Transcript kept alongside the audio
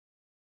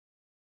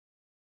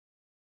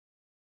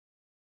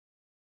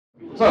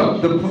So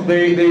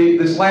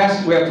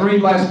we have three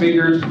last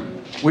speakers,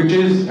 which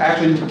is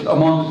actually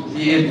among,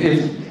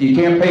 if you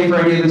can't pay for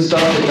any of this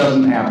stuff, it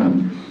doesn't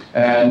happen.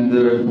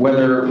 And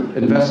whether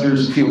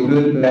investors feel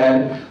good,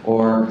 bad,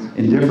 or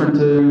indifferent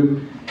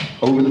to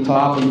over the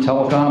top and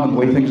telecom and the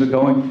way things are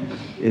going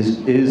is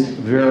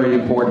very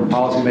important.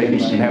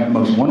 Policymakers can have the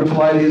most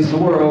wonderful ideas in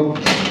the world,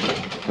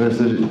 but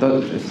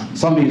if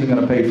somebody isn't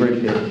going to pay for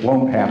it, it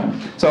won't happen.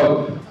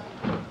 So,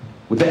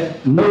 with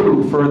that,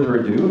 no further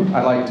ado,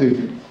 I'd like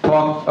to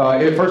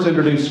first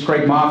introduce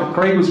Craig Moffett.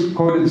 Craig was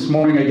quoted this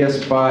morning, I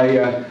guess,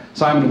 by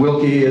Simon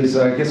Wilkie as,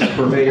 I guess, a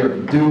purveyor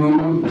of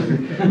doom.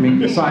 I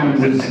mean, Simon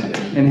was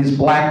in his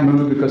black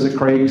mood because of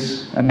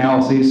Craig's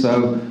analyses,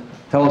 so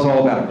tell us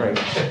all about it,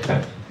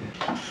 Craig.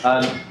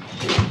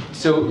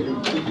 So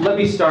let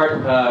me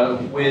start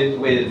with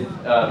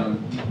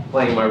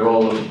playing my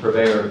role of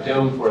purveyor of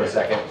doom for a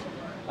second.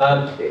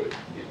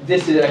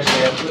 This is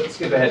actually, let's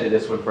skip ahead to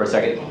this one for a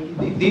second.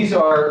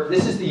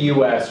 This is the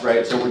US,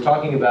 right? So we're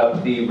talking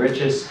about the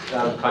richest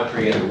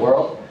country in the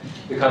world,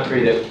 the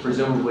country that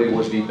presumably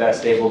would be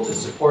best able to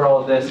support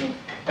all of this.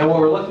 And what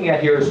we're looking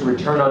at here is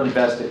return on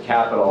invested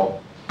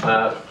capital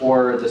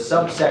for the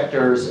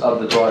subsectors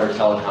of the broader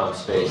telecom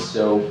space.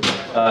 So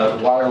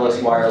wireless,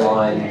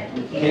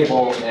 wireline,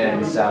 cable,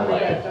 and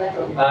satellite.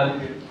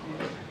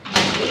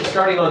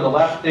 Starting on the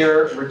left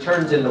there,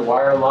 returns in the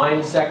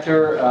wireline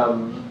sector.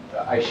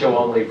 I show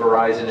only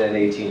Verizon and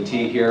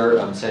AT&T here.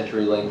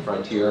 CenturyLink,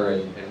 Frontier,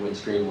 and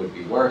Windstream would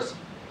be worse.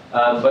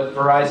 But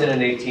Verizon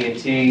and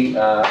AT&T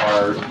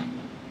are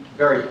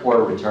very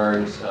poor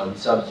returns,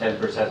 sub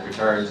 10%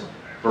 returns.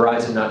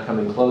 Verizon not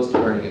coming close to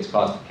earning its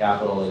cost of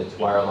capital in its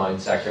wireline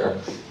sector.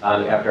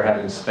 After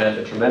having spent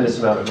a tremendous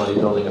amount of money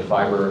building a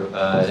fiber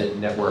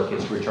network,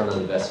 its return on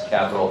invested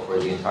capital for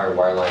the entire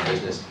wireline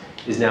business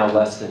is now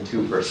less than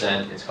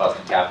 2%. Its cost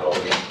of capital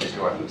is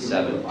north of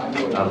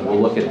 7%. We'll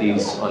look at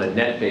these on a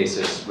net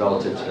basis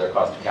relative to their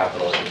cost of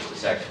capital in just a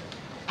second.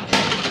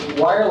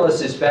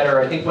 Wireless is better.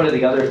 I think one of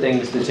the other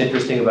things that's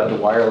interesting about the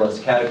wireless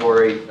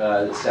category,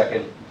 the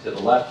second to the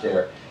left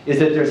there, is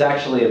that there's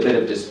actually a bit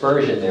of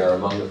dispersion there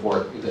among the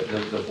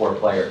four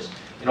players.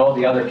 In all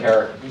the other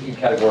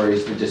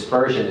categories, the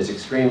dispersion is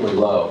extremely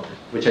low,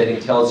 which I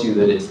think tells you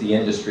that it's the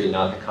industry,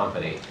 not the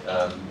company.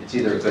 It's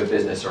either a good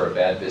business or a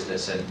bad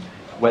business, and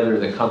whether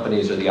the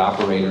companies or the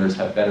operators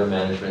have better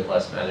management,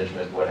 less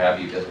management, what have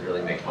you, doesn't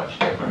really make much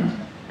difference.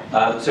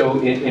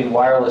 So in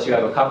wireless, you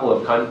have a couple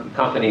of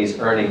companies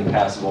earning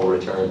passable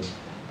returns,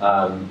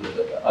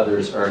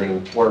 others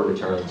earning poor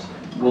returns.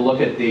 We'll look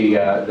at the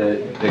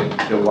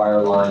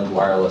wireline,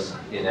 wireless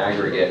in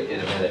aggregate in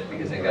a minute,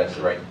 because I think that's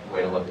the right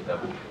way to look at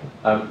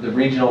them. The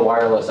regional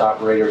wireless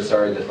operators,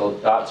 sorry that the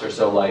dots are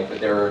so light, but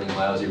they're earning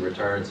lousy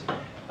returns.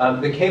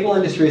 The cable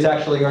industry is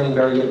actually earning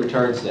very good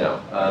returns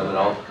now, and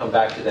I'll come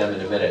back to them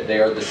in a minute. They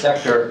are the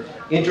sector,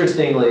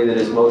 interestingly, that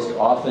is most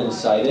often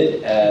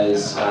cited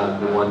as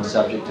the one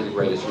subject to the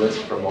greatest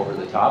risk from over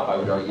the top. I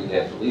would argue they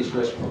have the least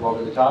risk from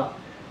over the top,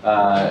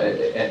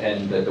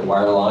 and that the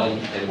wireline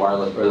and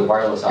the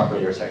wireless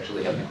operators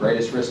actually have the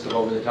greatest risk of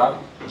over the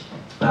top.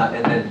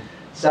 And then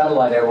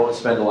satellite, I won't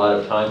spend a lot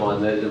of time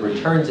on. The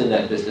returns in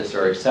that business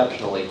are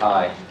exceptionally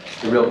high.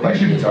 The real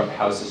question is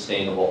how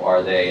sustainable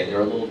are they, and they're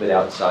a little bit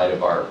outside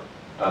of our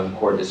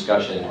core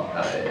discussion in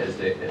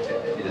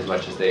as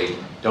much as they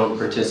don't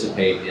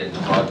participate in the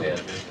broadband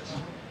business.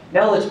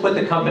 Now let's put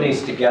the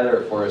companies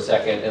together for a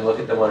second and look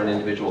at them on an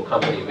individual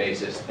company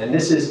basis. And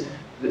this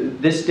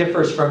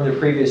differs from the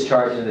previous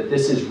chart in that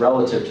this is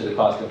relative to the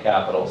cost of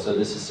capital. So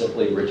this is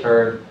simply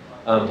return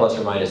plus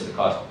or minus the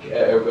cost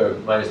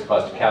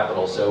of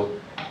capital. So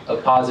a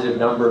positive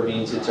number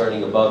means it's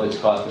earning above its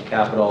cost of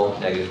capital.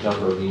 Negative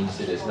number means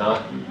it is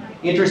not.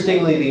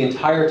 Interestingly, the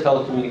entire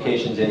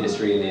telecommunications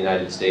industry in the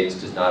United States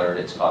does not earn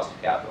its cost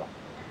of capital.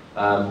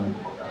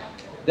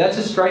 That's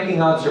a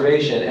striking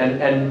observation,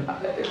 and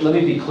let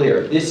me be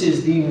clear. This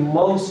is the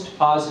most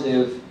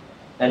positive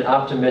and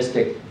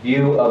optimistic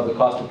view of the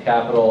cost of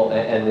capital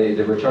and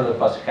the return on the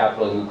cost of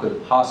capital you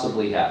could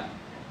possibly have.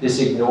 This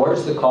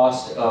ignores the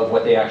cost of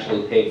what they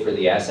actually paid for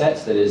the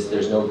assets. That is,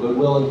 there's no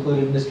goodwill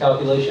included in this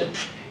calculation.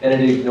 And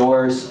it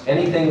ignores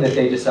anything that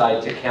they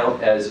decide to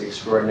count as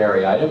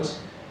extraordinary items,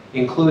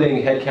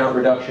 including headcount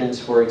reductions,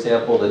 for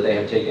example, that they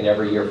have taken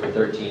every year for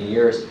 13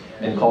 years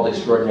and called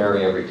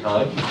extraordinary every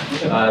time.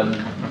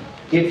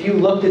 If you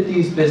looked at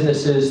these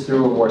businesses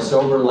through a more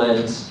sober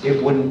lens,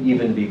 it wouldn't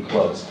even be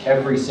close.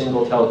 Every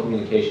single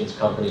telecommunications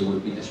company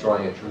would be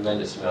destroying a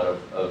tremendous amount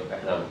of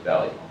economic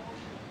value.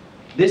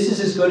 This is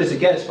as good as it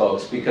gets,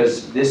 folks,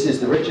 because this is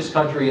the richest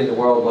country in the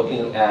world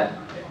looking at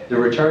the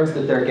returns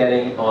that they're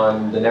getting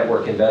on the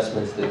network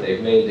investments that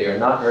they've made. They are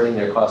not earning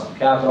their cost of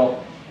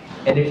capital.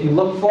 And if you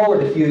look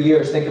forward a few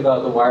years, think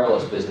about the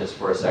wireless business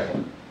for a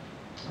second.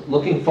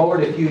 Looking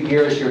forward a few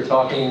years, you're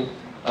talking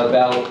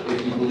about,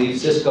 if you believe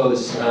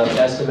Cisco's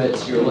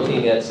estimates, you're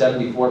looking at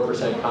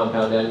 74%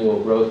 compound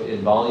annual growth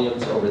in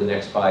volumes over the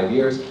next 5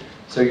 years.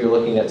 So you're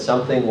looking at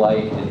something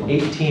like an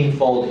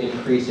 18-fold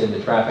increase in the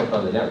traffic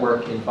on the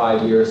network in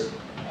 5 years.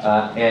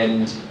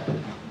 And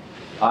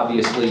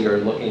obviously you're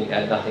looking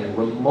at nothing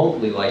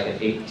remotely like an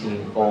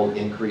 18-fold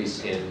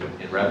increase in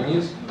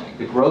revenues.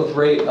 The growth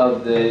rate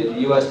of the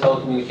US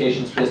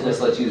telecommunications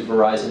business, let's use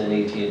Verizon and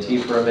AT&T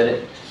for a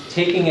minute,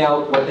 taking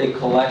out what they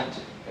collect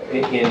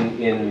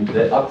in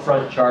the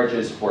upfront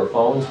charges for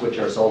phones, which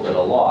are sold at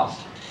a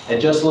loss, and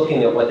just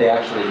looking at what they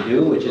actually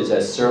do, which is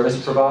as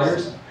service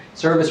providers,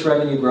 service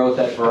revenue growth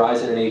at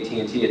Verizon and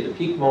AT&T at the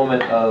peak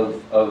moment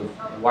of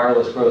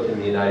wireless growth in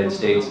the United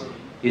States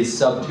is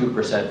sub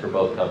 2% for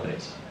both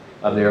companies.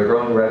 They are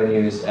growing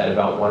revenues at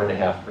about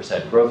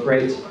 1.5% growth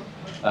rates.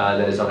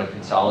 That is on a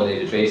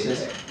consolidated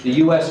basis. The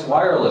US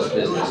wireless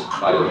business,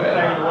 by the way,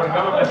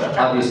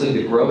 obviously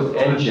the growth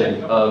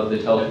engine of the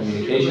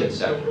telecommunications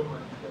sector.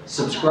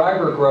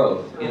 Subscriber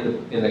growth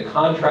in the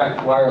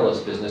contract wireless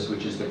business,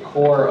 which is the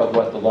core of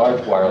what the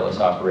large wireless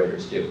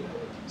operators do.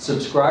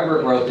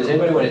 Subscriber growth, does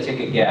anybody want to take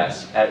a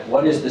guess at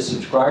what is the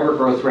subscriber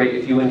growth rate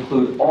if you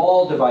include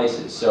all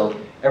devices? So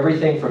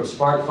everything from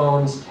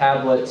smartphones,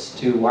 tablets,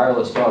 to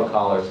wireless dog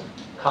collars.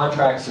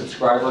 Contract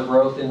subscriber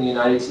growth in the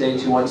United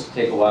States, who wants to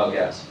take a wild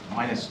guess?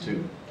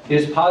 -2. It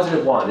is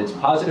 +1, it's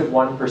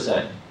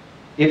 +1%.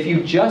 If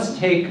you just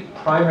take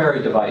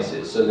primary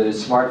devices, so that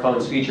is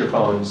smartphones, feature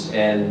phones,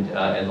 and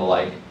the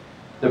like,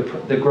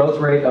 the growth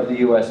rate of the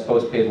US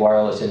postpaid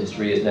wireless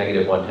industry is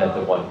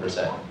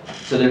 -0.1%.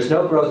 So there's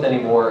no growth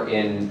anymore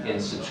in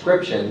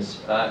subscriptions.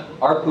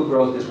 ARPU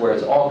growth is where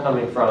it's all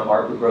coming from.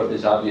 ARPU growth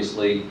is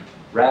obviously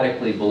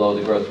radically below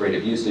the growth rate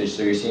of usage,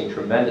 so you're seeing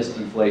tremendous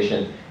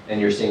deflation and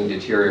you're seeing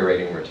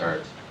deteriorating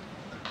returns.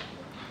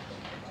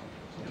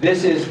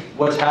 This is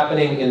what's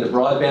happening in the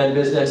broadband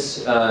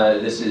business.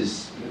 This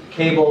is,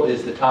 cable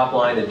is the top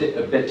line,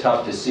 a bit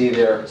tough to see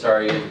there.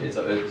 Sorry, it's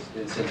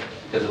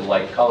because of the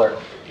light color.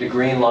 The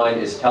green line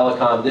is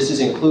telecom. This is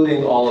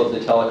including all of the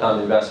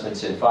telecom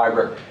investments in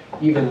fiber.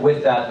 Even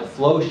with that, the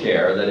flow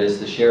share, that is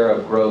the share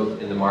of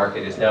growth in the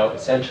market, is now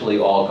essentially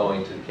all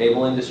going to the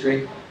cable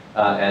industry.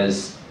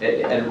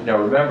 And now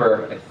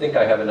remember, I think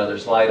I have another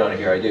slide on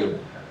here, I do.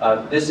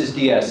 This is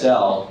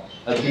DSL.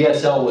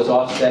 DSL was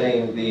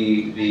offsetting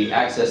the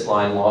access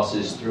line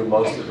losses through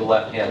most of the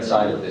left-hand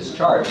side of this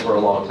chart for a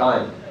long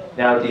time.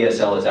 Now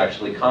DSL is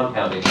actually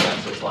compounding the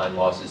access line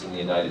losses in the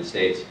United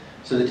States.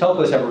 So the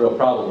telcos have a real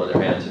problem on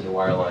their hands in the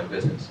wireline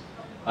business.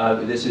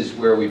 This is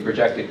where we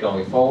project it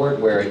going forward,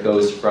 where it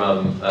goes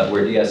from,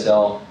 where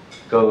DSL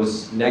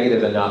goes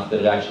negative enough that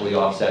it actually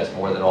offsets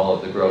more than all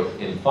of the growth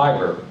in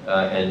fiber,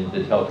 and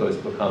the telcos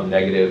become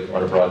negative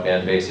on a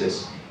broadband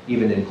basis,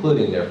 even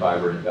including their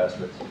fiber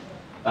investments.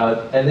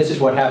 And this is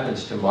what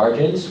happens to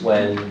margins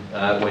when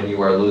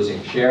you are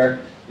losing share.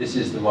 This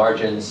is the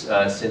margins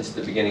since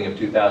the beginning of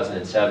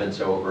 2007,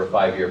 so over a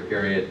 5-year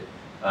period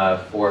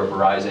for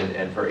Verizon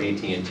and for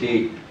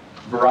AT&T.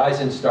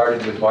 Verizon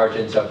started with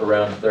margins up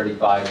around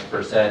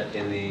 35%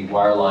 in the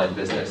wireline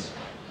business.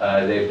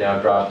 They've now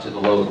dropped to the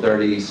low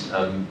 30s.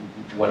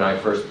 When I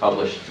first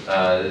published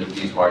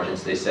these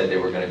margins, they said they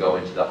were going to go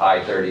into the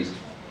high 30s.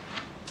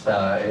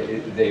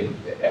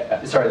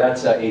 Sorry,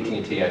 that's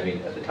AT&T, I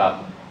mean, at the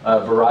top.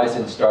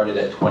 Verizon started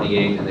at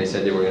 28, and they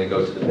said they were going to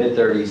go to the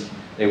mid-30s.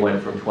 They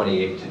went from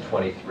 28 to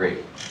 23.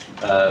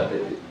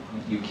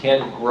 You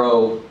can't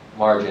grow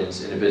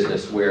margins in a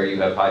business where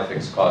you have high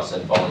fixed costs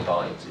and falling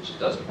volumes. It just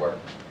doesn't work.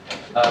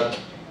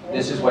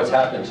 This is what's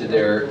happened to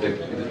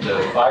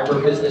the fiber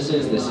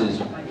businesses. This is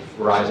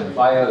Verizon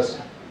Fios.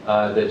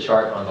 The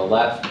chart on the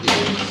left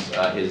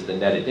is the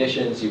net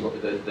additions.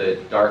 The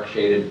dark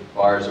shaded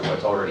bars are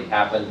what's already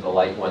happened. The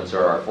light ones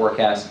are our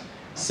forecast.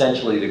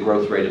 Essentially, the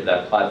growth rate of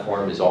that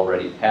platform is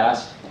already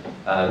past,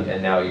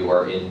 and now you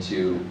are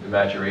into the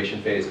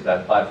maturation phase of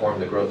that platform.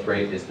 The growth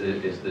rate is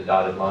the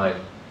dotted line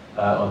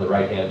on the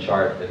right-hand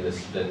chart, and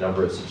the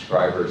number of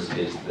subscribers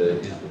is the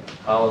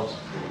columns.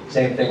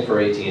 Same thing for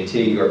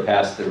AT&T. You are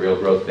past the real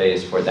growth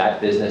phase for that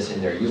business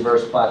in their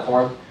Uverse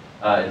platform,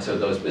 and so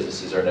those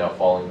businesses are now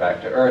falling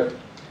back to earth.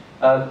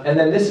 And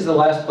then this is the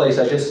last place.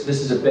 This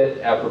is a bit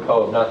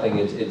apropos of nothing.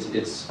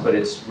 But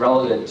it's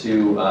relevant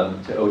to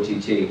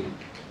OTT.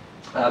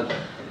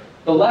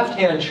 The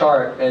left-hand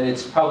chart, and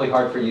it's probably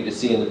hard for you to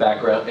see in the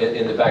background,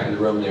 in the back of the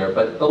room there,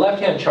 but the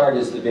left-hand chart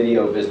is the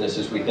video business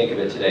as we think of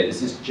it today.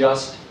 This is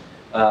just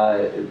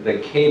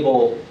the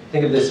cable.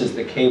 Think of this as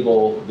the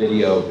cable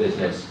video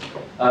business.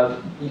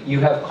 You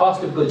have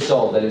cost of goods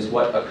sold, that is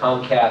what a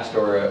Comcast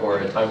or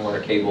a Time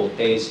Warner Cable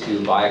pays to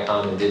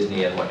Viacom and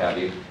Disney and what have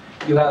you.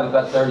 You have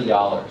about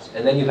 $30.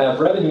 And then you have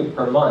revenue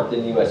per month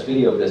in the US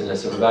video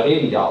business of about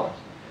 $80.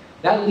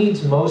 That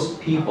leads most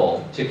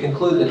people to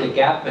conclude that the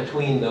gap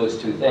between those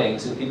two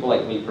things, and people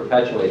like me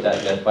perpetuate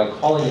that myth by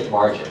calling it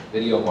margin,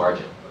 video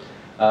margin.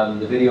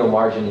 The video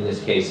margin in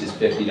this case is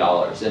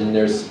 $50. And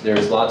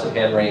there's lots of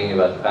hand-wringing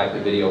about the fact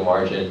that video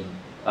margin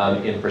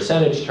in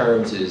percentage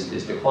terms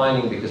is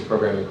declining because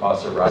programming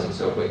costs are rising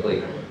so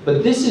quickly.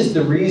 But this is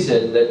the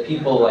reason that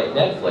people like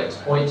Netflix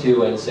point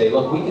to and say,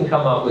 look, we can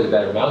come up with a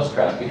better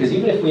mousetrap, because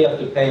even if we have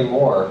to pay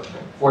more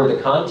for the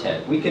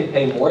content, we can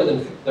pay more than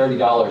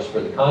 $30 for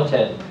the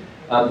content,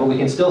 but we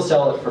can still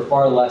sell it for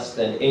far less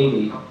than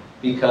 $80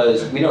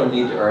 because we don't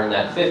need to earn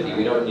that 50.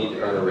 We don't need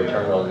to earn a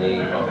return on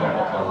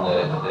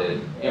the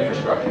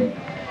infrastructure.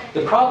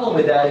 The problem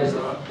with that is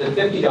the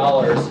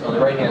 $50 on the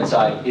right-hand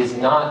side is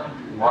not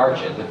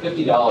margin. The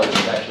 $50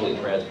 is actually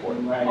transport.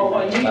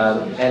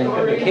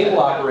 And the cable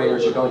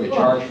operators are going to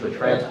charge for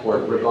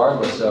transport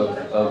regardless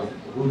of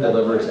who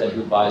delivers and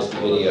who buys the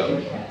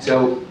video.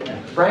 So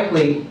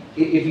frankly,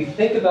 if you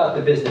think about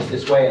the business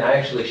this way, and I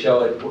actually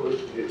show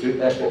it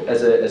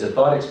as a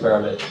thought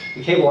experiment,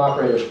 the cable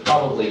operators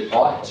probably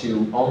ought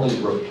to only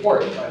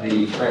report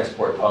the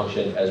transport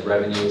function as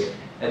revenues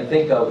and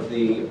think of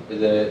the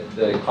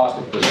cost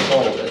of goods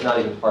sold as not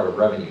even part of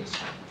revenues.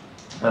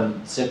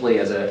 Simply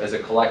as a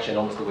collection,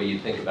 almost the way you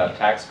think about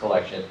tax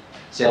collection,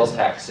 sales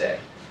tax, say,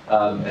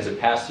 as a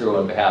pass-through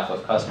on behalf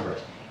of customers.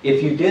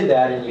 If you did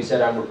that and you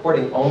said, I'm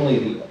reporting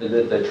only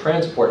the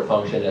transport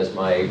function as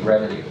my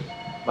revenue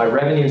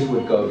revenues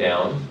would go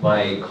down,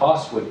 my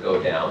costs would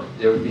go down,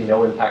 there would be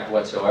no impact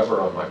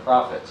whatsoever on my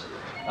profits.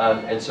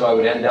 And so I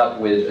would end up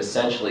with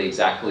essentially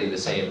exactly the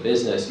same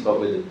business, but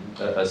with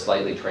a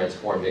slightly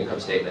transformed income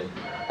statement.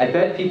 I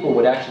bet people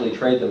would actually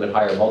trade them at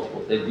higher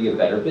multiples. They'd be a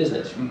better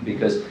business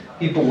because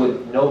people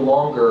would no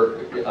longer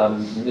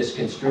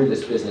misconstrue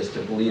this business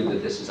to believe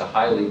that this is a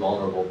highly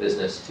vulnerable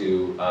business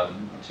to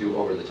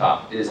over the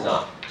top. It is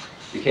not.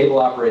 The cable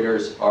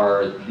operators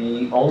are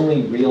the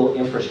only real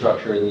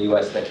infrastructure in the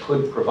US that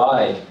could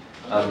provide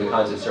the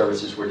kinds of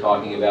services we're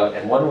talking about,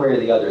 and one way or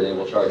the other they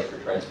will charge for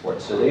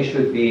transport. So they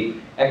should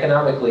be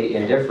economically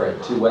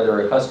indifferent to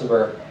whether a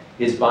customer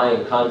is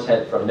buying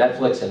content from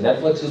Netflix and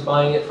Netflix is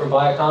buying it from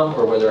Viacom,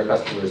 or whether a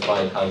customer is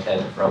buying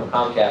content from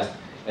Comcast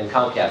and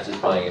Comcast is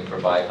buying it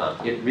from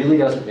Viacom. It really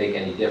doesn't make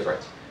any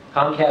difference.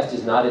 Comcast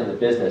is not in the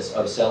business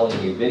of selling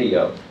you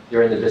video.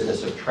 They're in the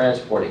business of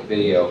transporting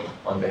video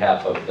on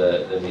behalf of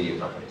the media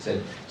companies.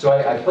 And so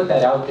I put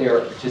that out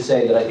there to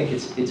say that I think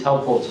it's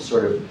helpful to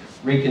sort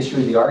of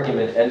reconstrue the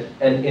argument.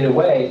 And in a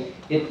way,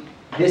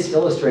 this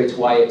illustrates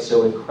why it's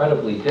so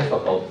incredibly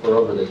difficult for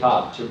Over the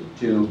Top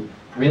to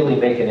really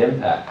make an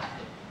impact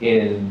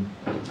in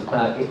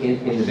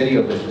the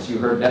video business. You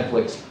heard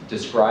Netflix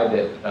describe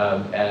it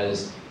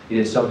as it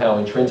is somehow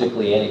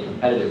intrinsically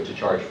anti-competitive to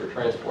charge for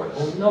transport.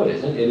 Well, no, it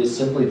isn't. It is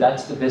simply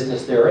that's the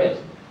business they're in.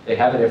 They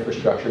have an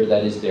infrastructure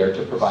that is there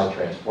to provide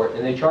transport,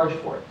 and they charge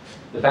for it.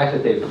 The fact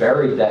that they've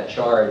buried that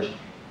charge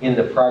in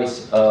the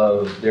price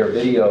of their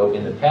video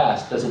in the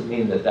past doesn't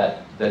mean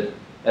that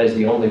is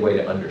the only way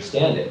to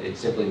understand it. It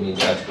simply means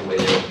that's the way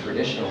they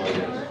traditionally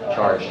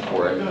charged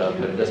for it,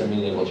 but it doesn't mean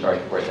they will charge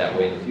for it that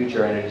way in the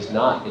future, and it is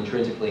not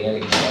intrinsically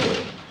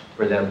anti-competitive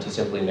for them to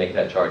simply make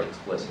that charge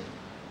explicit.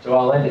 So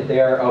I'll end it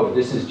there. Oh,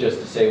 this is just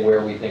to say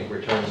where we think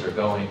returns are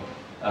going.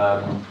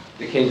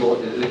 The cable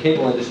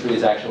industry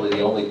is actually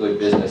the only good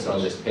business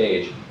on this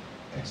page.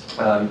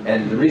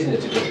 And the reason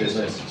it's a good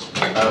business,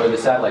 or the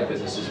satellite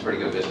business is a pretty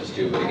good business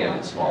too, but again,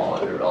 it's small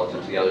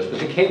relative to the others. But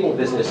the cable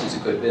business is a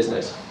good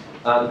business.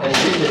 And the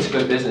reason it's a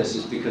good business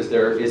is because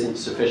there isn't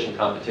sufficient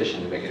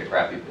competition to make it a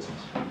crappy business.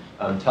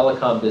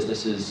 Telecom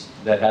businesses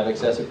that have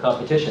excessive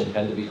competition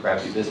tend to be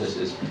crappy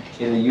businesses.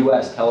 In the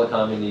US,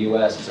 telecom in the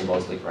US is a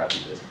mostly crappy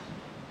business.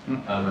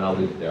 And I'll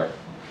leave it there.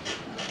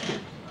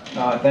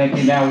 Thank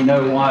you. Now we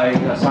know why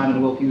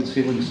Simon Wilkie was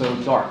feeling so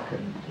dark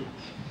and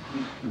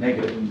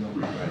negative.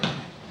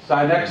 So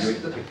our next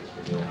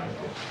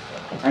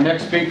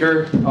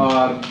speaker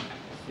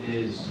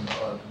is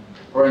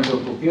Lorenzo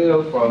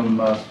Pupillo from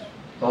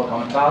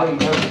Telecom Italia. You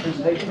have a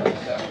presentation?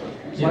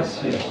 Yes.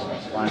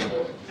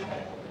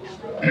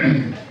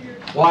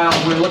 While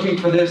we're looking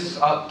for this,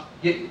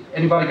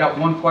 anybody got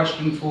one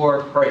question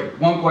for Craig?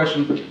 One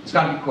question. It's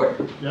got to be quick.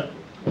 Yeah,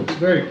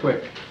 very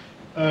quick.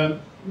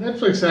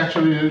 Netflix is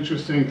actually an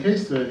interesting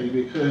case study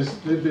because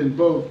they've been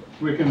both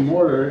brick and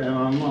mortar and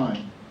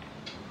online.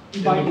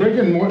 In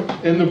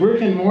the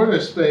brick and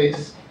mortar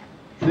space,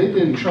 they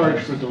didn't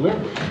charge for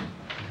delivery.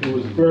 It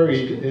was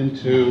buried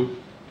into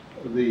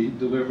the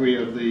delivery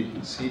of the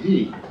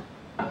CD.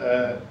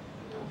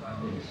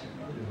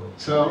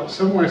 So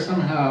somewhere,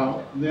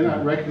 somehow, they're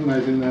not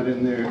recognizing that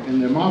in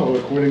their model,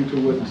 according to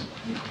what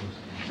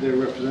their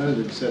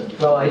representative said.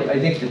 Well, I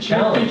think the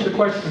challenge. The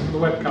question for the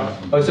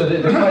webcast. Oh, so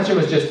the question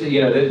was just,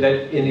 you know,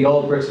 that in the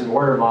old bricks and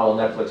mortar model,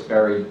 Netflix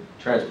buried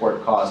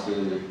transport costs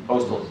through the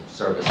postal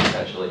service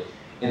essentially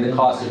in the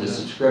cost of the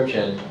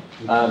subscription.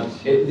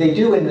 They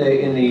do in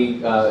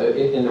the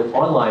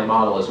online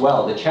model as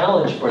well. The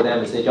challenge for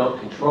them is they don't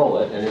control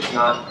it, and it's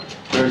not.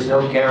 There's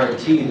no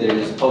guarantee that it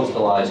is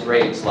postalized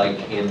rates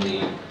like in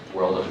the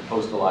world of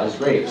postalized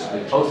rates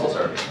with postal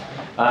service.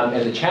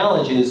 And the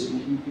challenge is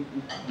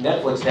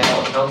Netflix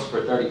now accounts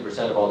for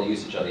 30% of all the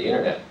usage on the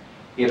internet.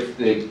 If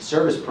the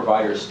service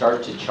providers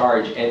start to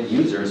charge end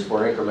users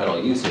for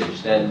incremental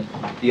usage, then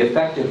the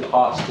effective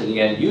cost to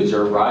the end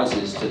user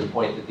rises to the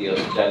point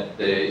that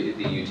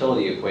the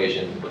utility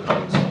equation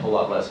becomes a whole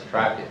lot less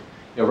attractive.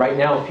 You know, right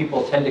now,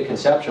 people tend to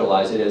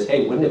conceptualize it as,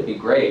 hey, wouldn't it be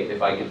great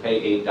if I could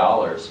pay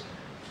 $8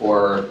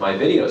 for my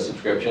video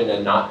subscription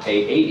and not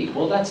pay $80?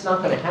 Well, that's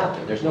not going to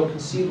happen. There's no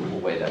conceivable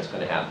way that's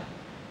going to happen.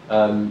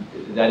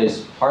 That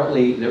is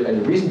partly,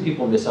 and the reason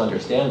people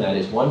misunderstand that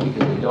is one,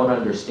 because they don't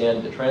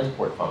understand the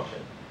transport function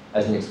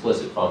as an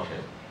explicit function.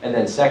 And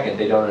then second,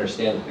 they don't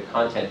understand that the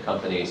content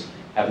companies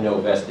have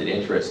no vested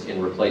interest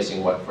in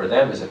replacing what for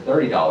them is a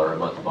 $30 a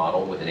month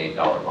model with an $8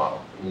 model.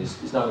 I mean,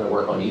 it's not going to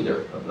work on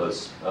either of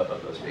those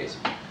bases.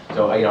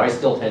 So I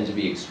still tend to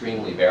be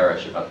extremely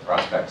bearish about the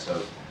prospects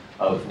of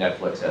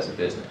Netflix as a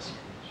business.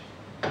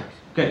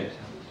 Okay,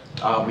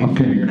 we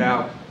figured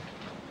out.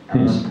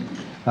 Yes.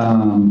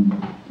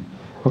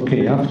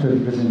 Okay, after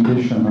the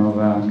presentation of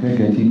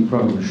Greg, I think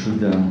probably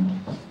should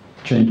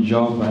change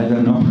job. I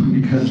don't know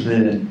because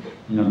the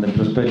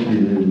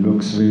perspective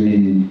looks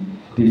very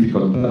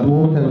difficult. But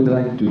what I would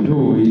like to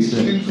do is.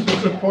 It seems to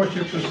support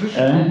your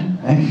position.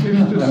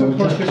 Seems to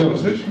support your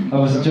position. I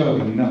was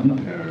joking.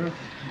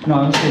 No,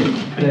 I'm saying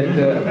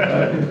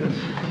that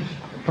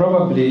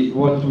probably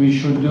what we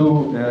should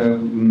do,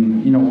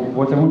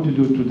 what I want to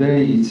do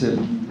today is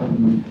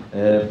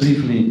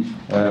briefly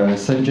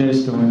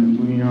suggest when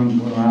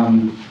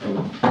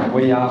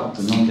way out,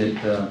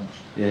 that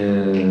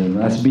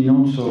has been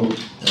also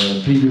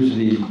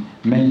previously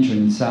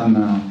mentioned in some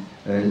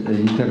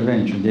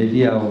intervention, the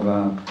idea of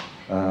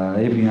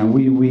having a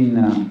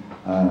win-win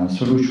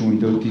solution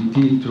with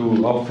OTT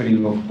through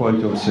offering of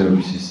quality of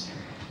services.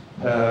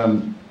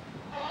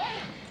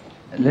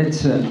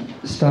 Let's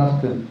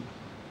start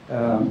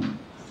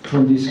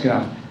from this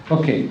graph.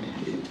 Okay,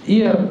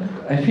 here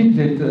I think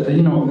that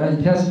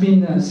it has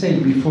been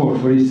said before,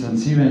 for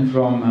instance, even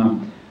from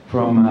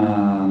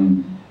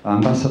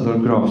Ambassador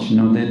Gross,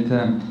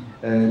 that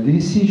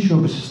this issue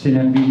of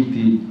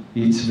sustainability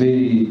is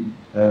very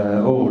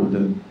old.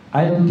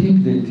 I don't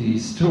think that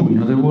is true.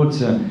 In other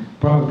words,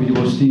 probably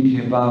was thinking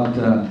about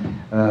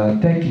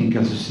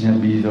technical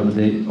sustainability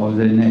of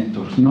the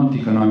network, not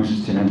economic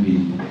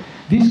sustainability.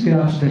 This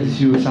graph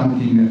tells you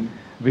something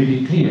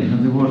very clear. In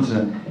other words,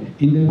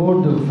 in the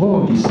world of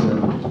voice,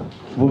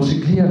 was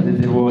clear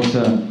that there was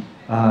a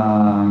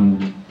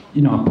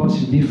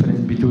positive difference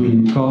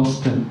between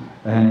cost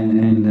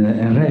and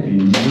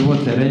revenue. In other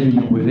words, the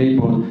revenue were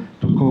able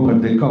to cover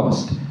the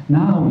cost.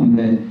 Now, in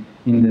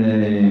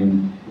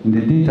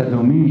the data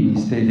domain,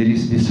 instead, there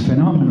is this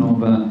phenomenon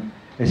of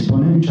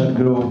exponential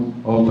growth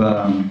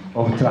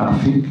of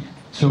traffic,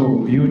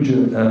 so huge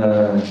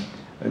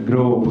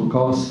growth of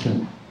cost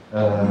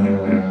of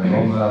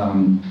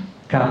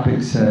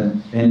capex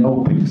and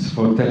opex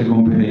for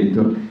telecom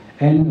operator,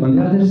 and on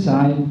the other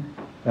side,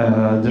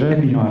 the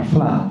revenue are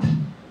flat.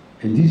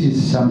 And this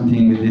is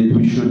something that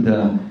we should.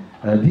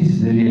 This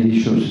is the real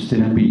issue of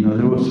sustainability. In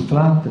other words,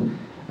 flat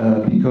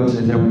because,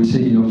 as I will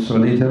say also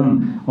later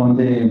on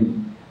the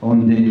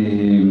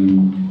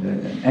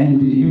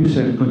end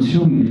user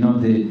consuming,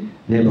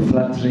 they have a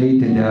flat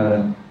rate, and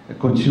their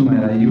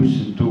consumer are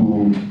used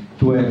to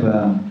have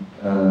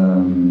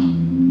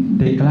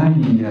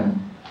declining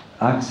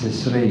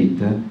access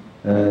rate,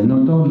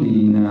 not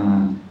only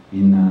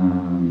in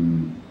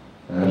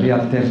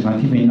real terms, but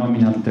even in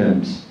nominal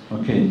terms.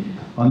 Okay.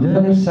 On the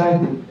other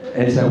side,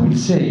 as I will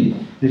say,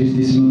 there is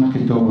this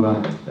market of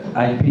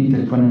IP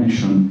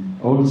interconnection.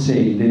 All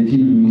say that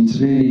it's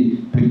very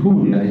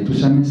peculiar. To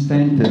some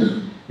extent,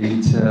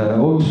 it's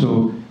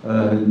also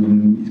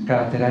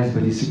characterized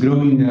by this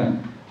growing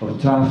of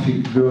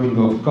traffic, growing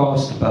of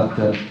cost, but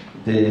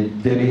the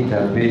rates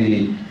are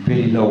very,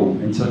 very low,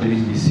 and so there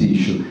is this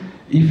issue.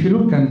 If you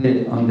look on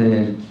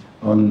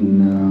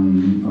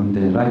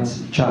the right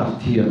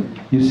chart here,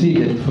 you see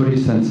that, for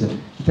instance,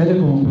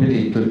 telecom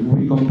operator,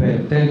 we compare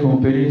telecom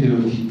operator to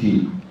OTT.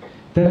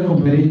 Telecom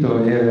operator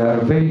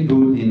are very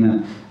good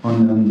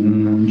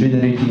on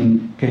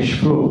generating cash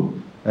flow,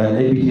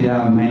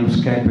 EBITDA minus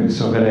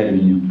capex over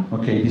revenue.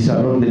 Okay, these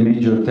are all the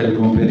major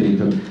telecom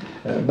operators.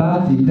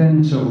 But in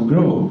terms of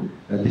growth,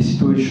 the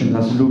situation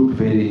does look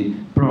very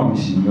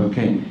promising.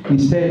 Okay,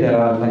 instead,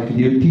 like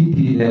the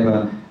OTT, they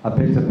have a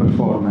better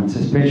performance,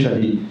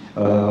 especially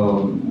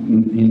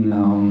in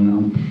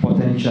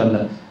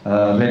potential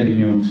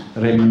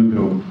revenue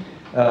growth.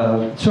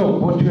 So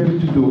what you have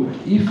to do,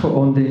 if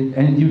on the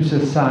end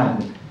user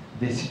side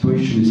the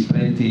situation is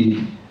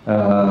pretty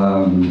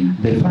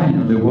defined,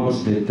 in other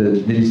words, that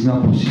there is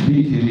no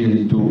possibility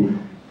really to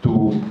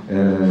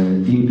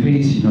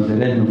increase the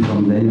revenue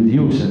from the end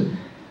user,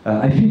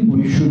 I think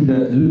we should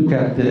look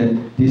at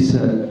this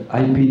IP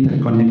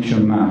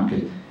interconnection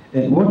market.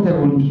 And what I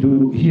want to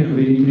do here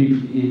very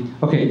briefly,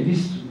 okay,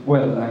 this,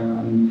 well,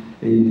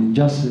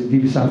 just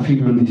give some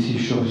figure on this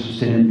issue of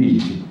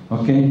sustainability,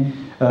 okay?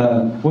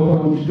 What I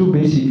want to do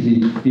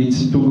basically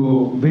is to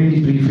go very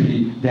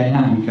briefly,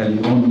 dynamically,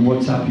 on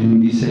what's happening in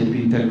this IP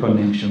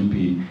interconnection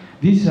period.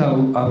 This is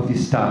how it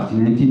started.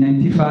 In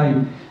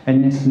 1995,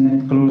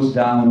 NSNet closed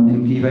down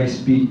and gave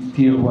high-speed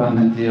tier 1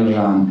 and tier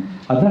 1.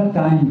 At that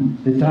time,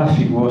 the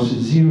traffic was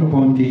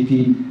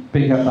 0.18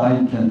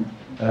 petabyte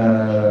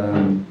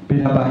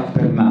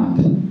per month.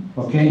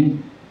 Okay,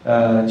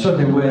 so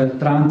there were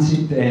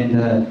transit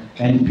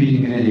and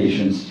peering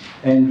relations,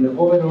 and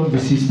overall the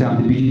system at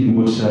the beginning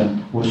was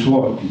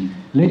working.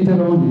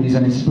 Later on, there is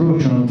an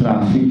explosion of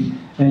traffic,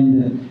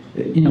 and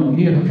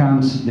here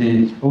comes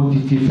the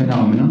OTT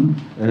phenomenon.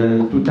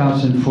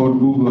 2004,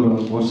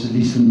 Google was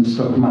listed in the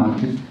stock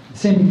market.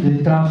 Same,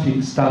 the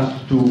traffic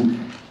started to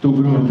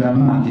grow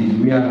dramatically.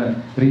 We are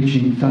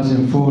reaching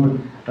 2004,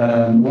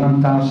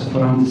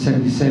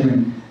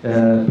 1,477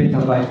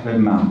 petabytes per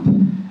month.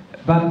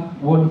 But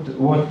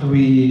what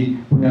we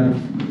are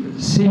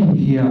seeing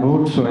here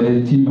also,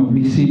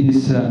 we see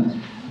this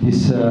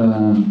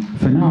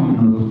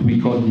phenomenon that we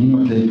call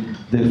the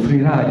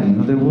free riding.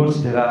 In other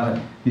words, there are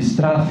this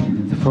traffic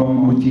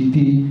from OTT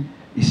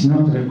is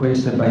not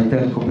requested by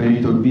telco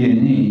operator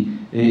BNA.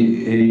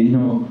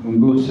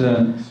 Goes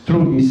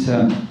through this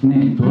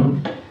network,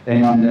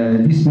 and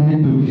this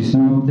network is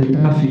not the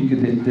traffic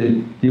that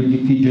the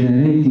OTT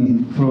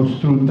generating flows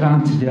through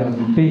transit that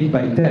are paid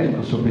by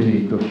telcos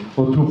operator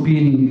or through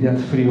peering that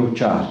free of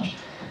charge.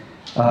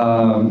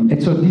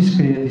 And so this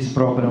creates this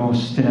problem of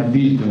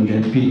sustainability on the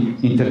IP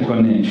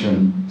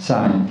interconnection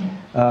side.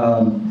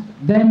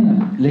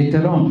 Then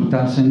later on,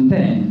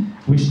 2010,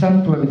 we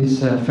start to have this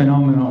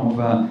phenomenon of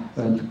a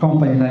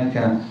company like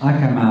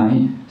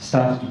Akamai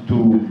start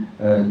to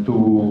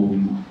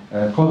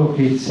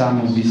collocate some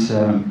of this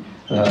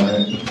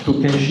to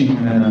caching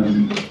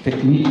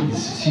techniques,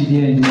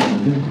 CDN,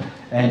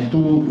 and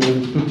to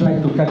try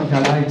to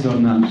capitalize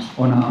on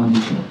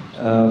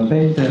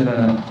better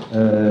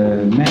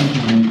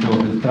management of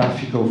the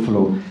traffic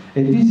flow.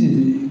 And this is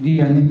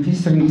an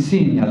interesting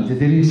signal that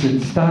there is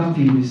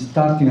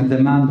starting a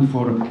demand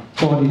for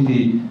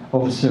quality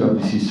of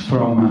services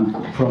from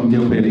the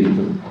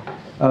operator.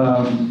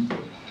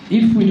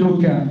 If we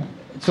look at,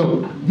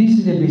 so this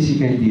is the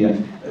basic idea.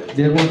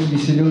 There was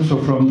this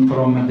also from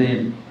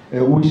the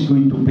who is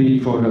going to pay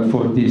for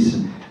this.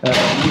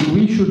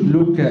 We should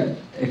look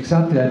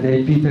exactly at the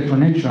IP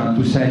interconnection and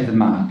to side the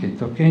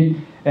market, okay?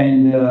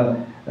 And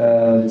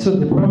so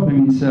the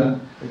problem is the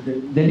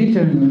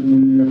little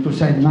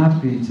two-side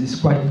market is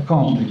quite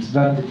complex,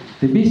 but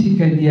the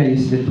basic idea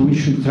is that we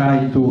should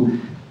try to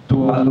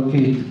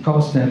allocate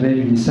cost and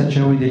revenue in such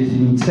a way that is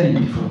an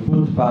incentive for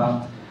both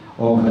parts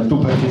to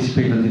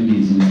participate in the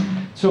business.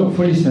 So,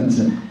 for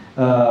instance,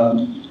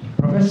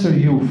 Professor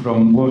Yu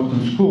from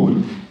Wharton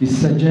School is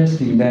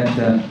suggesting that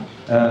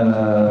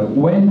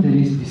when there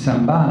is this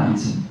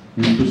imbalance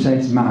in the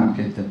two-sides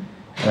market,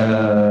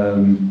 there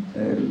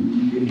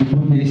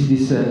is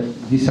this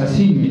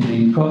asymmetry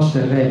in cost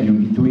and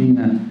revenue between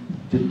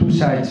the two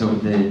sides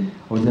of the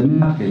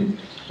market.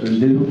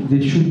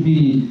 There should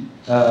be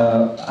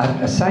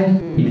a side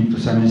payment to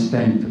some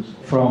extent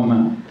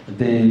from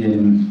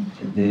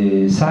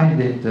the side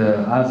that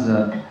has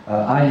a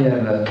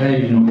higher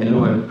revenue and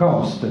lower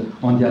cost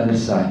on the other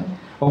side.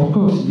 Of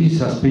course, this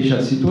is a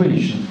special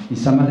situation. In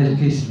some other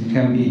cases, it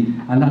can be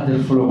another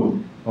flow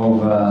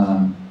of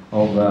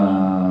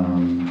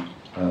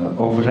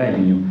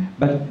revenue.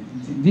 But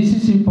this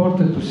is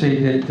important to say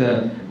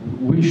that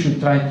we should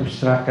try to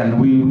strike a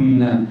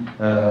win-win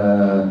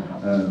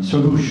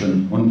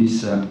solution on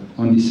this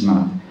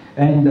matter.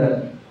 And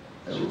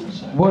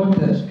what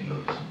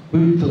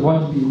we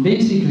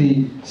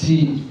basically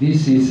see,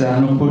 this is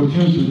an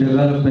opportunity to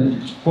develop a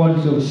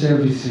quality of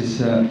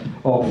services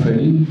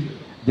offering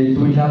that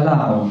will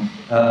allow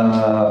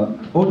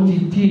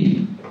OTT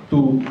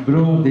to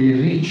grow the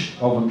reach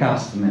of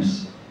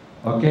customers,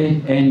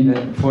 okay?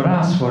 And for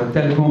us, for a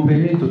telecom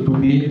operator, to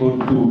be able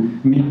to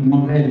make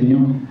more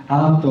revenue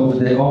out of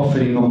the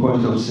offering of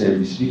quality of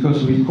service.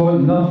 Because we call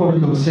not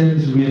quality of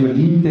service, we have a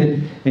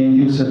limited end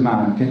user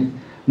market,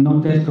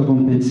 no telco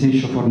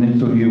compensation for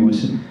network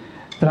use.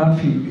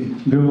 Traffic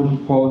growth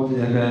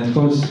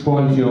cause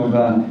quality of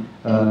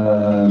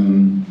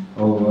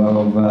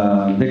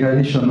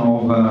degradation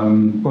of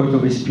quality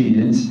of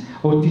experience.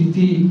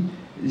 OTT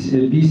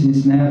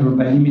business narrowed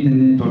by limited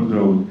network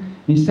growth.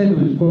 Instead,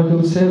 with quality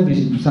of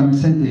service, to some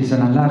extent, there is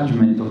an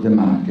enlargement of the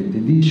market.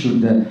 This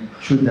should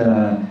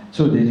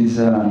so there is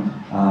the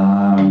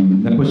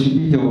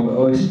possibility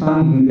of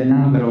expanding the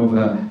number of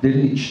the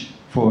reach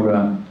for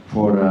the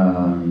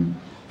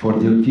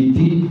OTT.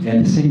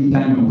 At the same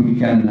time, we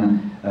can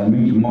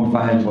make more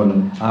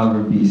viable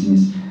our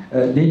business.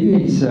 The idea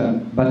is,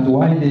 but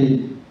why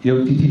the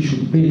OTT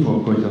should pay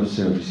for quality of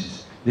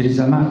services? There is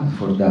a market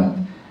for that.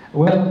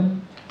 Well,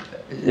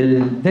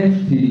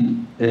 definitely,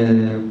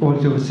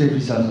 quality of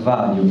service has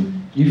value.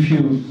 If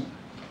you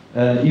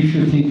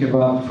think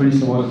about, for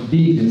instance, what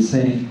Big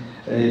say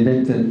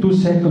that 2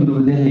 seconds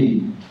of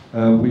delay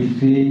will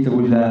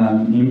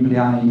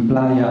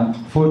imply a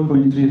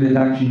 4.3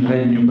 reduction in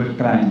revenue per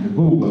client.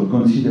 Google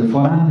consider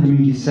 400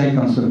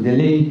 milliseconds of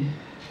delay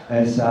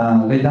as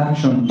a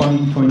reduction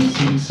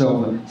 0.6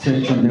 of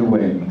search on the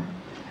web.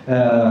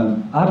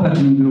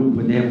 Aberdeen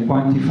Group, they have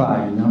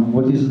quantified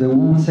what is the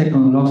 1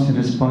 second loss in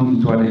responding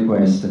to a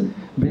request.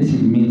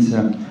 Basically means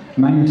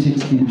minus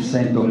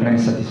 16% of client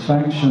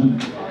satisfaction,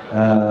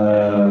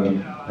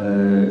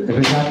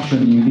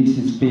 reduction in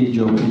business page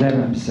of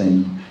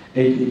 11%.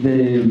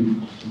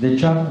 The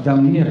chart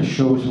down here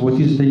shows what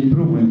is the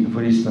improvement,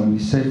 for instance,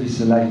 with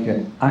services like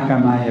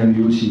Akamai are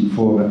using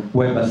for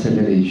web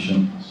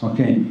acceleration.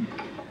 Okay.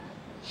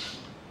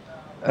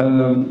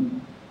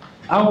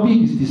 how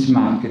big is this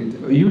market?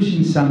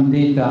 Using some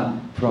data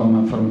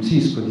from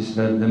Cisco, this is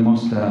the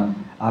most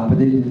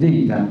updated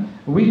data,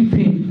 we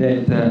think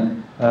that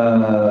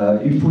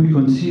if we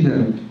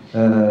consider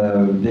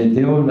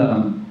the whole,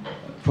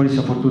 for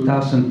instance, for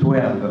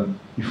 2012,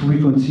 if we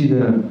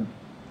consider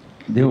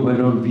the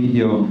overall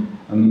video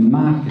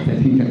market, I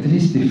think at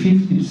least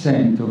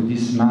 50% of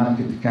this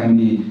market can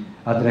be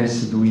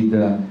addressed with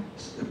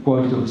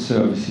quality of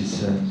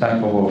services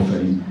type of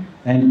offering.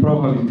 And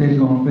probably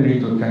telecom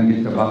operator can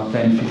get about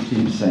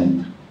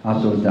 10-15%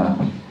 out of that.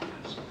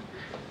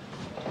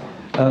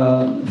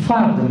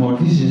 Furthermore,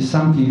 this is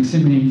something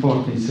extremely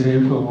important. It's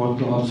really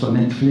what also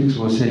Netflix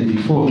was saying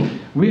before.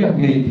 We are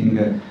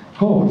getting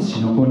calls,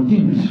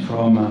 continuous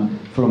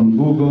from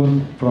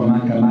Google,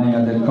 from Akamai,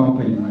 other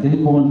company. They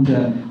want,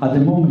 at the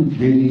moment,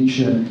 they reach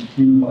at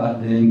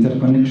the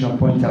interconnection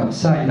point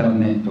outside our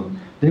network.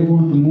 They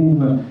want to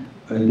move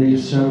their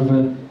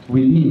server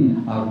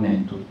within our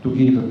network to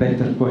give a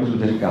better quality to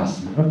their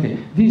customer. Okay,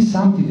 this is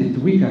something that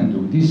we can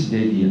do. This is the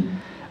idea.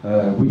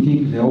 We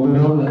think the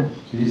overall there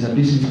is a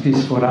business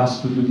case for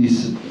us to do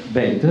this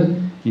better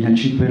in a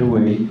cheaper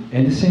way,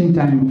 and at the same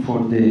time for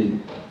the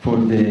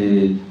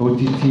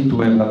OTT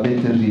to have a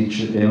better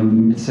reach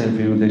and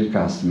serve their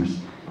customers.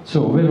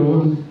 So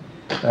overall,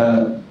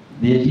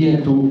 the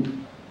idea to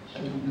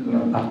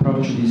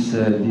approach this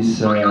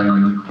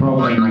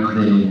problem of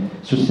the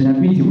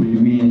sustainability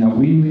will be in a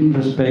win-win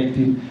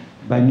perspective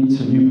by means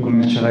of new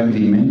commercial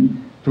agreement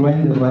through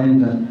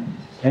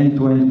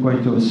end-to-end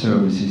quality of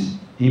services,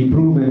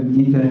 improve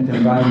internet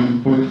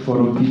environment both for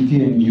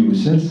OTT and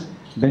users,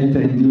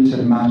 better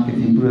end-user market,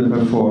 improve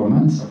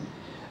performance,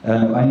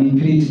 an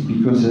increase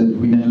because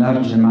we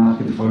enlarge the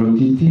market for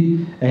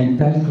OTT, and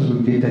telcos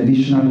will get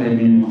additional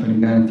revenue from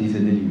guarantees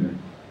and delivery.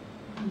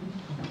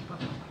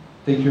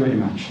 Thank you very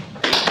much.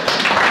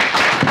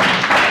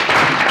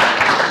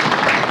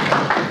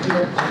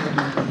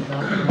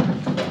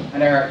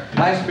 And our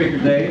last speaker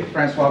today,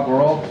 François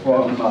Barrault,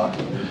 from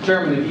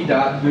Chairman of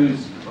IDATE,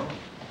 who's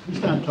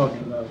He's not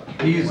talking about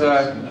it. he's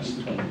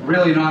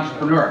really an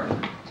entrepreneur,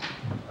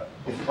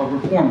 a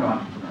reformed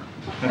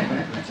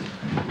entrepreneur.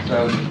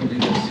 So let me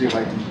just see if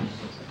I can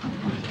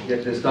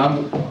get this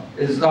done.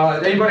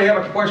 Anybody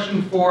have a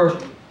question for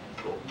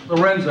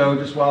Lorenzo,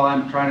 just while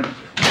I'm trying to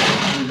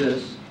do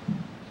this?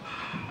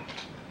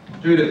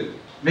 Judith,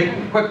 make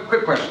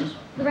quick questions.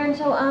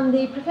 Lorenzo,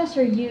 the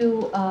Professor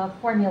U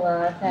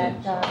formula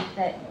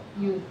that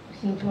you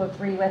seem to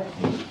agree with,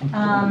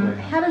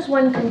 how does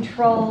one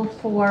control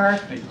for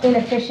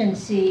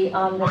inefficiency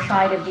on the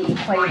side of the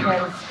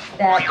equation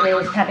that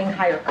is having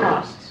higher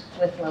costs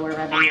with lower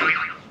revenue?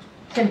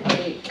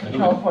 Simply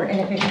control for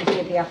inefficiency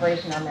of the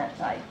operation on that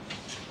side.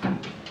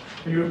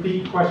 Can you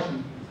repeat the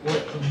question?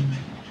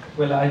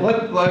 Well,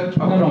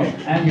 no,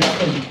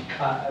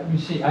 and you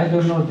see, I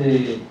don't know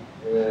the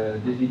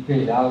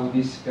detail how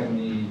this can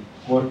be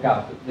worked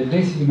out. The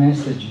basic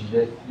message is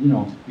that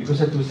because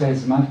a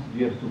two-sided market,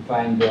 you have to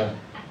find a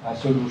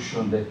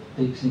solution that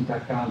takes into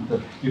account.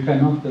 You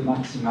cannot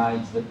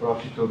maximize the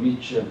profit of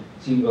each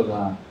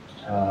single.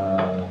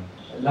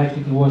 Like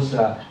it was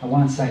a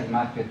one-side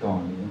market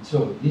only. And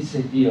so this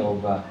idea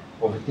of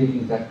taking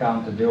into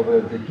account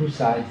the two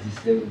sides is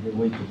the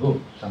way to go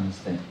to some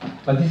extent.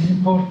 But this is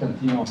important,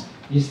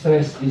 he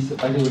stressed this,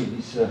 by the way,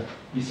 this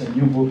is a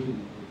new book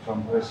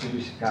from Professor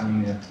Lewis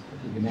coming, I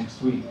think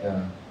next week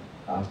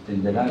out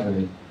in the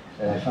library.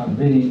 I found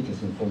very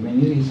interesting for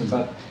many reasons,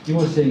 but he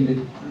was saying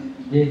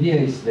that the idea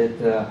is that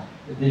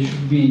there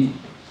should be,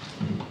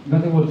 in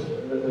other words,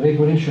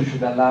 regulation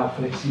should allow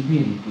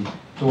flexibility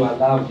to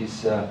allow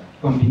this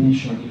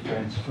combination of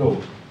different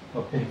flow,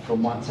 okay,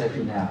 from one side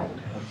to the other,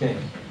 okay?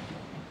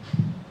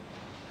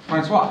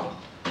 François,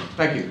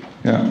 thank you.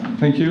 Yeah,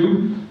 thank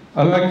you.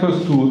 I'd like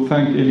first to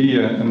thank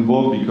Elie and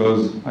Bob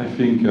because I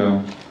think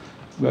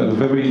we had a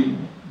very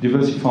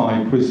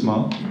diversified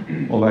prisma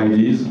of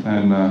ideas,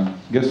 and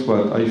guess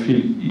what? I feel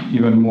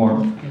even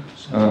more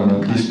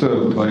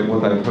disturbed by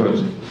what I've heard.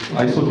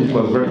 I thought it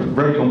was very,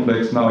 very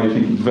complex. Now I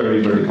think it's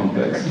very, very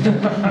complex.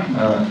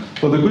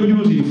 But the good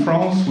news in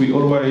France, we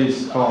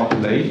always start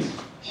late,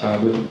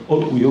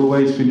 but we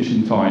always finish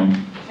in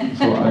time.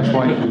 So I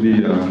try to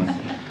be.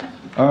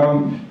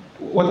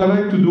 What I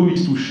like to do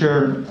is to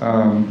share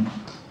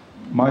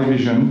my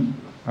vision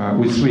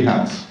with three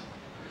hats.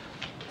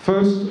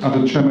 First, as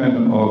the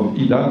chairman of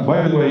IDATE.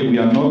 By the way, we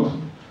are not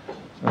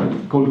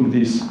calling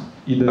this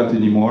IDATE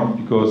anymore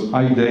because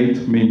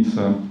IDATE means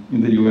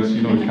in the US,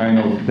 kind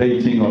of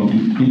dating on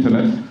the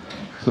internet.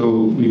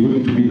 So we're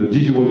going to be the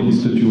Digital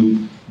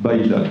Institute by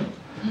IDATE.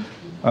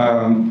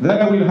 Then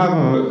I will have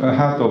a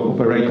hat of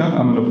operator.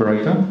 I'm an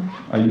operator.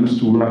 I used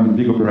to run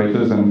big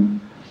operators, and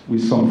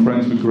with some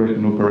friends we create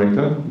an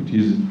operator, which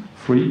is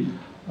free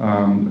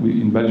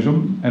in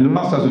Belgium. And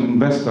last, as an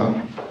investor,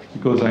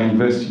 because I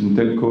invest in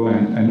telco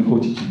and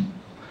OTT.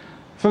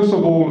 First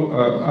of all,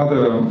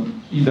 other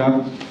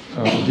IDATE,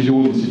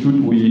 Digital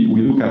Institute, we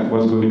look at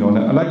what's going on.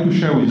 I'd like to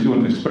share with you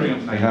an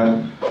experience I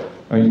had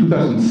In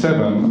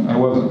 2007, I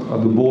was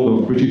at the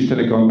board of British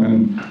Telecom,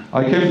 and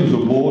I came to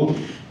the board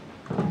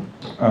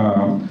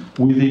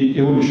with the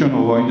evolution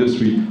of our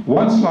industry.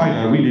 One slide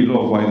I really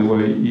love, by the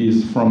way,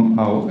 is from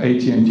our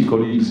AT&T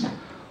colleagues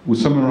who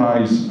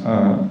summarize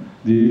the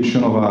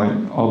evolution of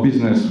our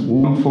business.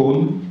 One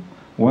phone,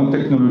 one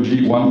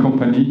technology, one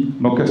company,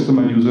 no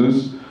customer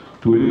users,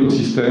 to an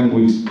ecosystem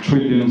with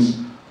trillions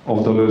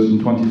of dollars in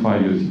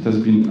 25 years. It has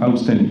been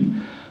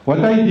outstanding.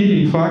 What I did,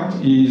 in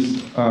fact,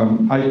 is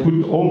I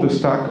put all the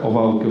stack of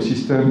our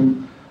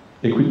ecosystem,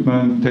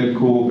 equipment,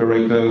 telco,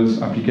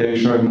 operators,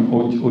 application,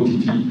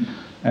 OTT,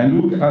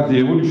 and look at the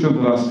evolution of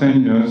the last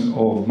 10 years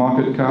of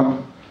market cap,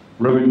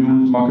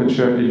 revenues, market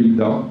share,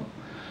 EBITDA.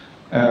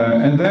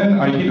 And then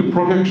I did a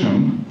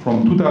projection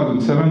from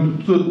 2007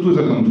 to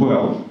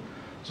 2012.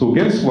 So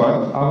guess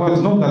what? I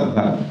was not that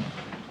bad.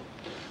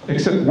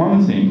 Except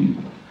one thing,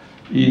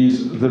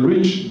 is the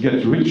rich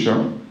get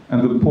richer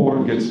and the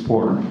poor gets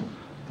poorer.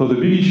 So the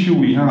big issue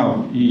we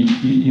have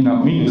in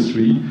our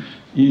industry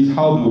is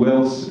how the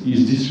wealth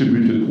is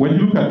distributed. When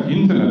you look at the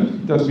internet,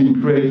 it has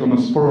been created on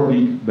a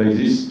sporadic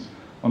basis,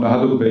 on a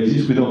ad hoc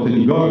basis, without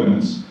any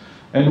governance.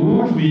 And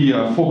what we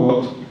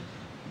forgot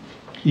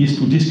is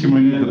to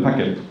discriminate the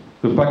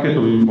packet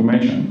of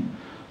information.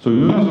 So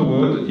in other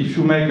words, if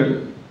you make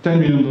a $10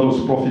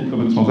 million profit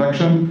from a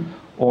transaction,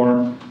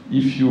 or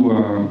if you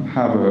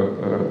have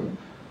a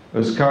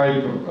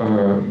Skype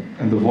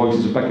and the voice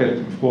is a packet,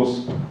 of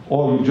course,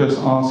 or you just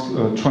ask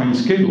a train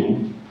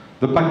schedule,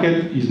 the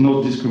packet is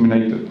not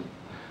discriminated.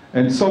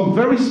 And some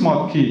very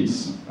smart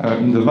kids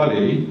in the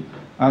valley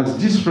has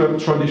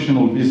disrupt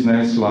traditional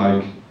business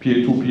like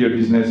peer-to-peer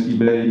business,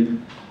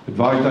 eBay,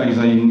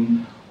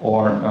 advertising,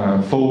 or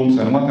phones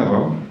and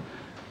whatever,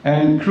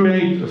 and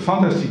create a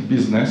fantastic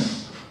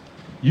business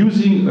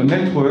using a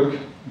network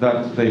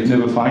that they've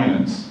never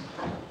financed.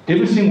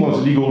 Everything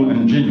was legal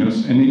and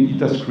genius, and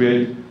it has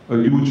created a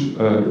huge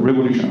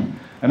revolution.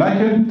 And I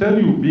can tell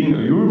you, being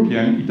a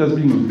European, it has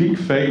been a big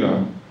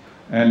failure,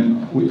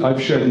 and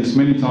I've shared this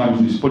many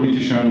times with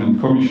politicians and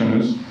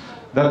commissioners,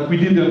 that we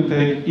didn't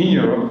take in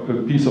Europe a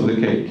piece of the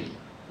cake.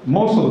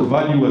 Most of the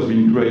value has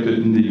been created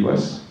in the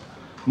US.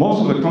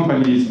 Most of the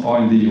companies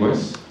are in the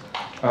US.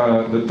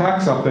 The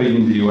tax are paid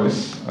in the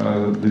US,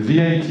 the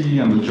VAT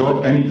and the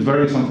job, and it's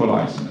very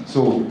centralized.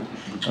 So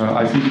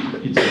I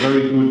think it's a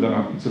very good,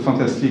 it's a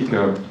fantastic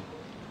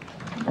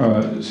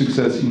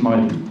success in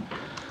my view.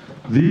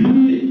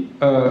 The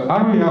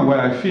area where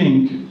I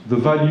think the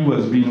value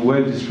has been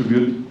well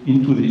distributed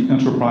into the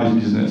enterprise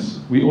business.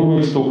 We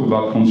always talk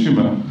about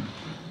consumer,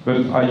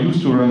 but I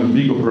used to run a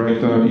big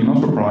operator in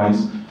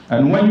enterprise,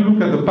 and when you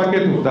look at the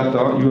packet of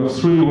data, you have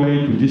three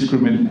ways to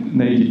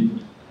discriminate it,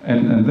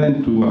 and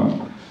then to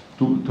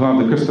have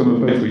the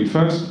customer pay for it.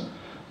 First,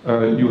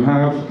 you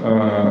have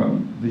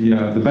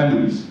the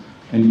bandwidth.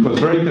 And it was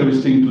very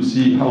interesting to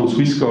see how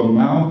Swisscom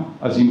now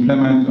has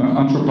implemented an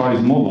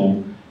enterprise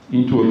model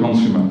into a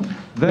consumer.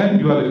 Then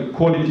you have the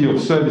quality of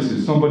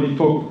services. Somebody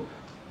talked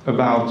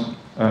about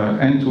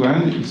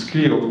end-to-end. It's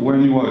clear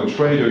when you are a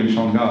trader in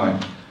Shanghai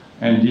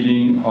and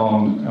dealing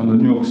on the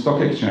New York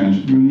Stock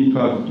Exchange, you need to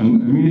have a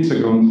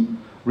millisecond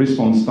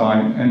response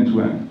time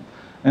end-to-end.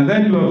 And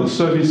then you have the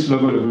service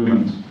level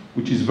agreement,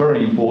 which is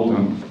very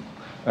important,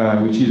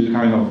 which is a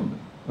kind of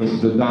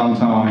the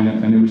downtime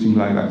and everything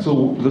like that.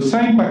 So the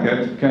same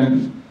packet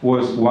can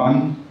worth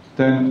 1,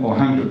 10, or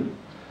 100.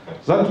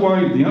 That's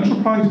why the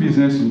enterprise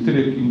business in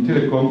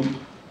telecom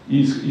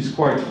is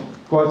quite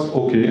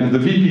okay. And the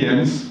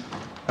VPNs,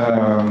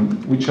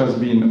 which has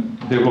been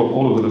developed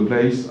all over the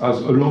place,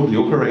 has allowed the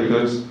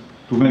operators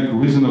to make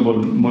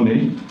reasonable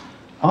money,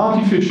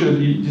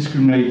 artificially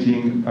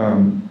discriminating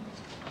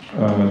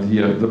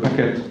the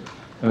packet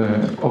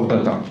of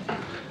data.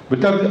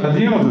 But at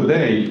the end of the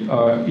day,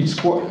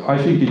 I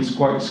think it's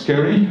quite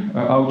scary.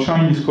 Our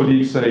Chinese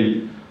colleagues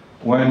say,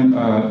 when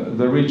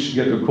the rich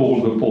get a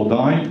cold, the poor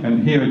die,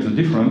 and here is the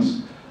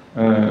difference.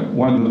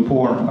 When the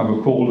poor have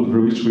a cold, the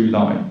rich will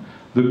die.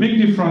 The big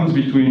difference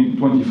between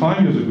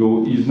 25 years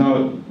ago is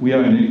now we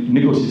are in an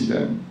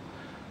ecosystem.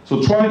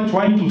 So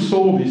trying to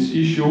solve this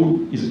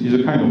issue is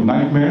a kind of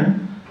nightmare.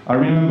 I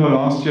remember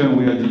last year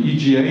we had the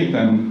EG8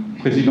 and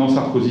President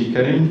Sarkozy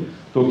came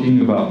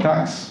talking about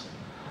tax.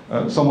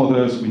 Some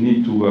others we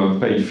need to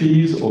pay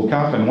fees or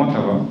cap and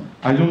whatever.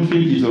 I don't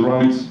think it's the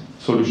right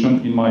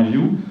solution in my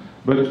view,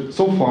 but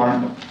so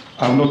far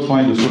I've not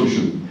found a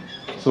solution.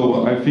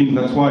 So I think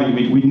that's why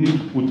we need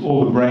to put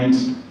all the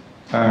brains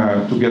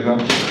together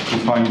to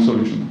find a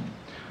solution.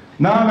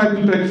 Now I'd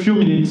like to take a few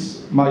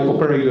minutes my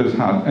operators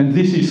had, and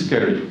this is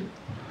scary.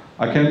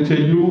 I can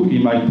tell you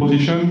in my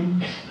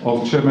position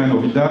of chairman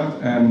of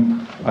IDATE,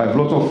 and I have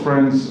a lot of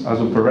friends as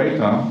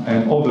operator,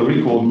 and off the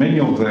record, many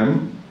of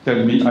them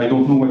tell me I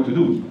don't know what to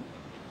do.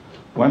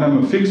 When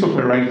I'm a fixed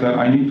operator,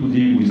 I need to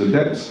deal with the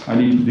debts, I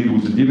need to deal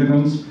with the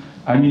dividends,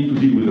 I need to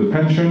deal with the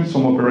pension.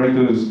 Some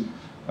operators,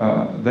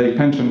 their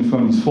pension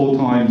fund is 4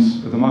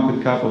 times the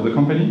market cap of the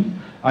company.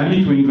 I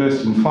need to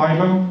invest in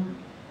fiber,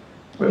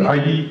 But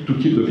I need to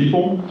keep the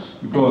people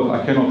because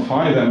I cannot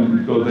fire them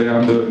because they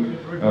are under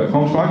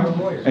contract.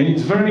 And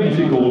it's very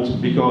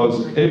difficult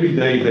because every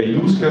day they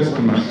lose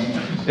customers.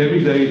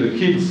 Every day the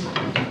kids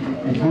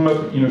who grew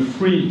up in a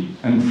free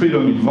and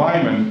freedom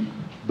environment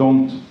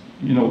don't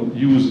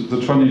use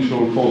the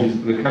traditional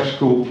the cash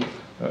cow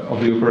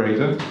of the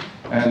operator,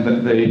 and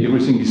that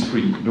everything is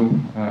free.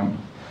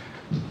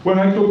 When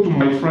I talk to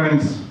my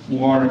friends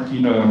who are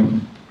in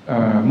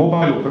a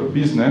mobile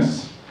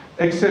business,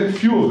 except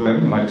few of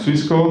them, like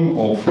Swisscom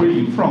or Free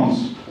in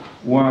France,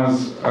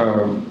 was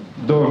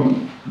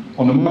done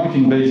on a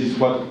marketing basis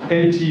what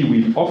LTE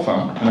will offer,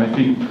 and I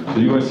think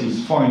the US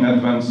is far in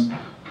advance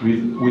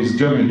with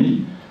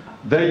Germany.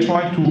 They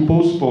try to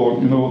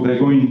postpone, they're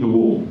going to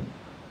war.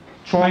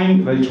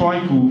 They try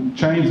to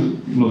change,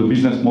 the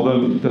business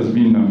model. It has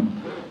been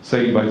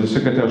said by the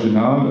Secretary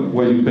General,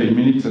 where you pay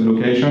minutes and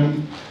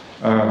location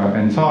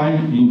and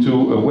time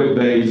into a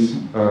web-based,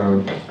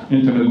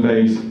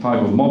 internet-based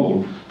type of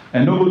model.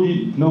 And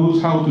nobody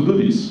knows how to do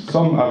this.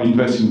 Some have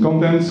invested in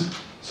contents,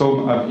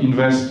 some have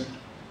invested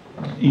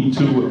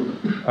into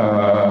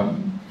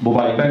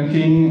mobile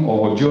banking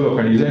or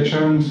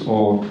geolocalizations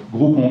or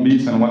Groupon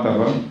bits and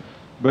whatever.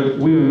 But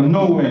we are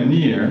nowhere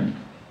near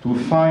to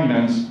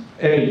finance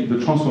the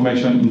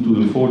transformation into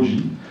the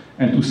 4G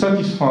and to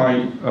satisfy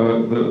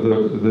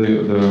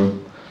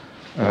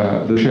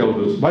the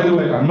shareholders. By the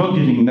way, I'm not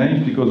giving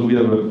names because we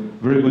have a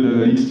very good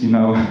analyst in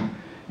our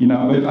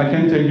but I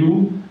can tell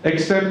you,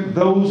 except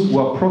those who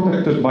are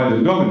protected by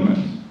the government,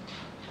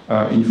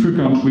 in few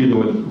countries the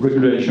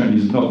regulation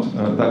is not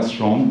that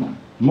strong,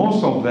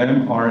 most of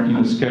them are in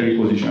a scary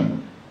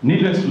position.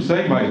 Needless to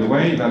say, by the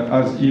way, that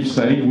as Yves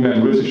said, we are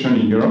in recession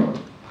in Europe,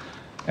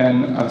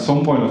 and at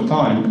some point of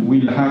time,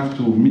 we'll have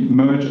to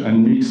merge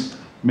and mix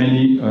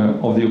many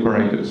of the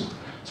operators.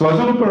 So as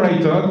an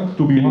operator,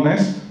 to be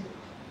honest,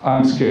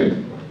 I'm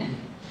scared.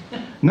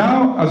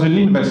 Now, as an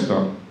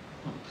investor,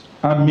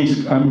 I'm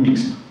mixed.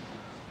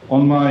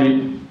 On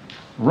my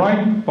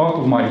right part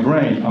of my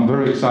brain, I'm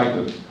very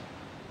excited.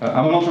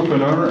 I'm an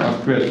entrepreneur.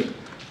 I've created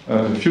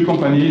a few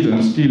companies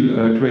and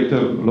still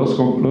created lots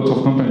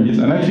of companies.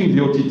 And I think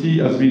the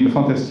OTT has been a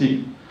fantastic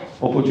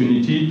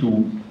opportunity to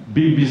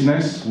build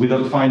business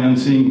without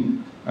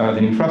financing the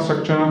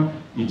infrastructure.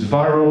 It's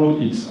viral,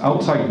 it's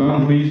outside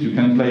boundaries, you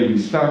can play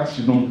with stacks,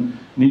 you don't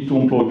need to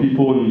employ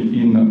people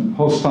in a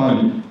hostile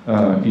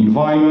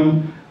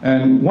environment.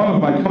 And one of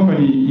my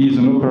companies is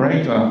an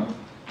operator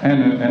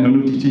and an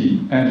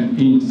OTT. And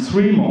in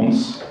 3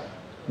 months,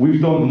 we've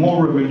done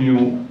more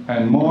revenue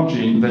and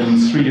margin than in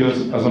 3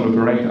 years as an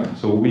operator.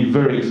 So we're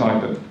very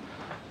excited.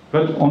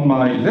 But on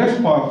my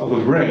left part of the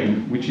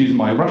brain, which is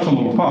my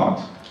rational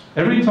part,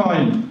 every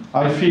time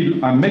I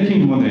feel I'm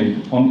making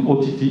money on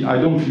OTT,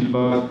 I don't feel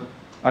bad.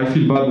 I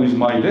feel bad with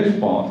my left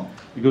part,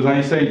 because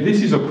I say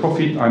this is a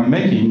profit I'm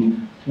making,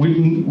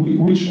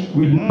 which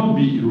will not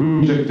be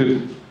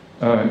reinjected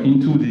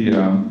into the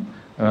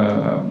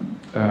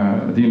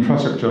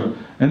infrastructure.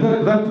 And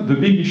that's the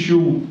big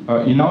issue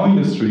in our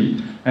industry.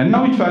 And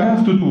now if I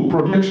have to do a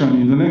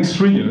projection in the next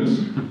 3 years,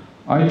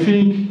 I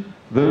think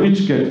the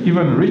rich get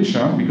even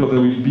richer because there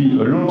will be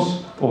a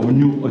lot of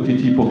new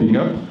OTT popping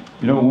up.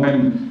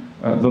 When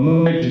the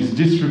knowledge is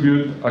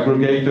distributed,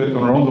 aggregated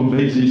on a random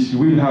basis, you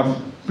will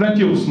have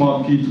plenty of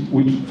smart kids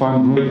which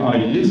find great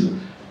ideas.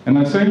 And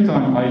at the same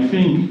time, I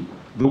think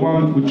the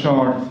ones which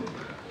are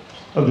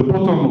at the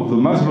bottom of the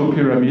Maslow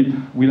pyramid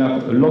will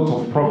have a lot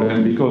of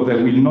problems because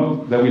they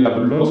will have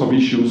a lot of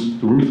issues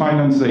to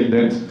refinance their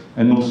debt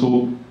and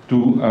also to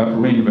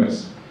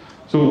reinvest.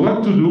 So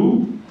what to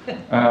do?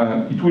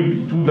 It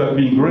would have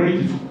been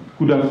great if we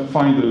could have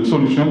found a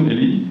solution.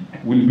 Ellie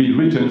will be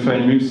rich and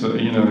famous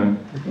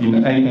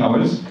in 8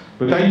 hours.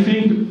 But I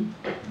think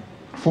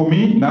for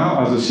me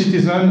now, as a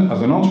citizen,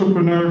 as an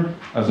entrepreneur,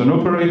 as an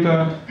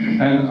operator,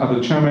 and as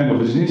the chairman of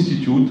this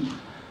institute,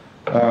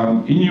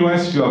 in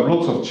US you have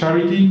lots of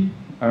charity.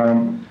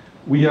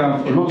 We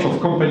have a lot of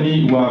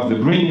companies who have the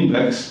green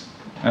index,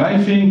 and I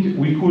think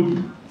we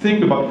could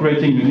think about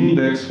creating an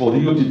index for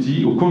the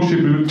OTT who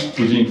contribute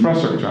to the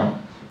infrastructure,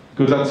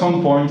 because at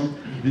some point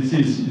this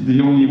is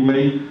the only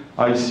way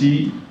I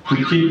see to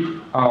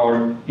keep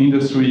our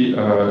industry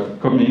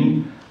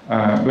coming.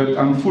 But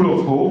I'm full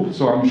of hope,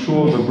 so I'm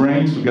sure the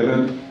brains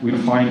together will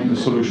find a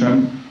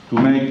solution to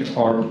make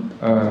our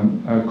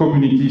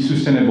community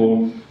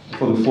sustainable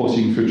for the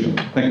foreseeing future.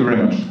 Thank you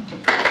very much.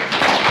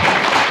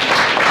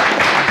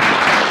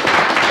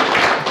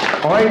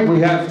 All right, we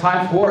have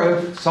time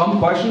for some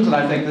questions, and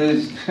I think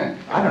this,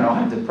 I don't know,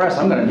 I'm depressed.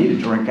 I'm going to need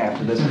a drink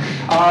after this.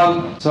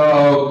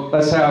 So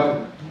let's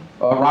have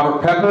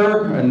Robert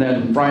Pepper, and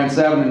then Brian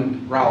Seven,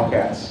 and Raoul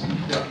Katz.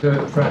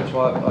 Yeah.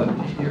 François,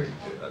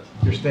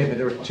 your statement,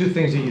 there were 2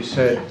 things that you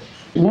said.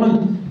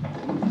 One,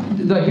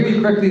 did I hear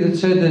you correctly that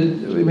said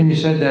that when you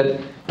said that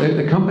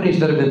the companies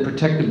that have been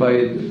protected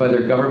by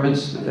their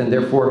governments and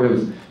therefore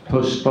have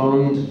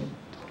postponed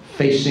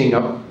facing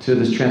up to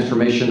this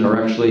transformation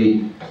are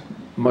actually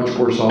much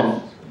worse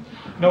off?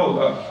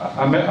 No,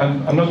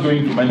 I'm not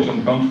going to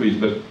mention countries,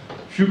 but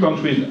few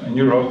countries in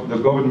Europe, the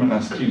government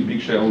has still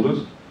big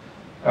shareholders,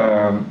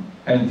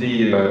 and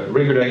the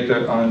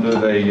regulator are under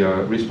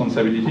their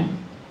responsibility.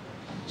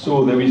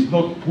 So there is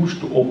no push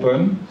to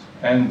open,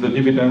 and the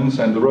dividends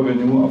and the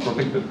revenue are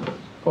protected.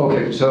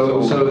 Okay,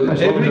 so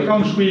every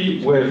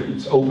country where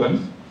it's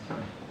open,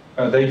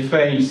 they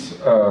face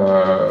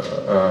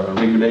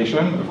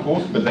regulation, of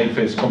course, but they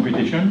face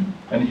competition,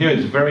 and here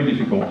it's very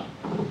difficult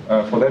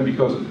for them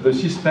because the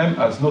system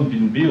has not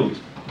been built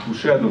to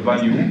share the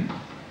value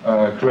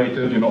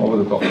created, over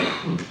the top.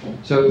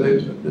 So,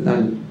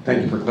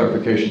 thank you for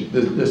clarification.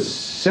 The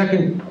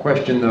second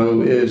question,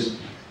 though, is,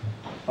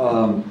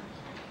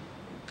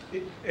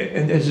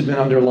 and this has been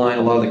underlying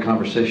a lot of the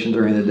conversation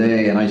during the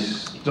day, and I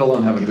still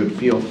don't have a good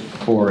feel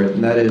for it,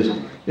 and that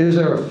is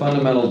there a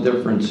fundamental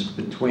difference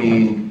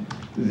between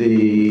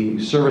the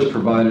service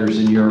providers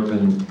in Europe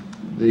and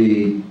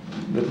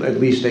at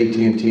least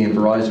AT&T and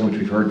Verizon, which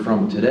we've heard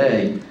from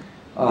today?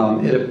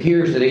 It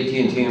appears that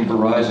AT&T and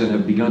Verizon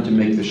have begun to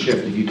make the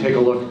shift. If you take a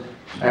look,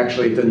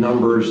 actually, at the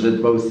numbers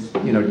that both,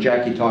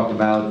 Jackie talked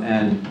about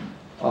and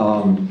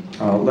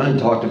Len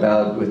talked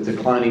about with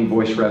declining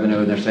voice revenue,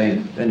 and they're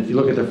saying, and if you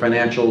look at their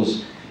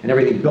financials and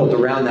everything built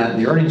around that in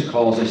the earnings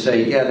calls, they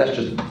say, yeah,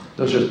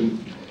 those are just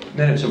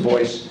minutes of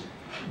voice.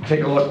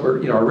 Take a look,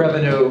 our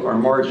revenue, our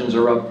margins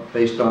are up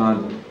based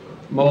on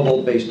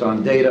mobile, based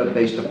on data,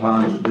 based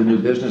upon the new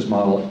business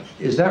model.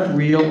 Is that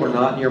real or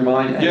not in your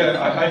mind? And,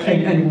 yeah, I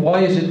think. And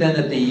why is it then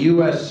that the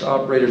U.S.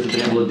 operators have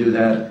been able to do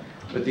that,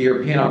 but the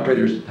European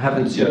operators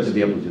haven't seemed to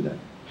be able to do that?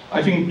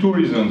 I think two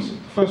reasons.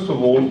 First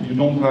of all, you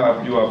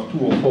have 2 or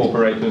 4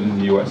 operators in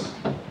the U.S.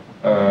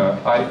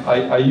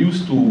 I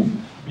used to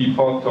be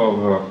part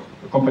of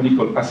a company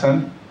called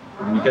Ascend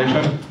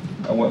Communication,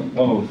 one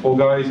of the 4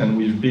 guys, and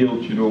we've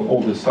built,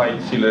 all the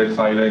sites, CLEX,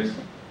 ILEX,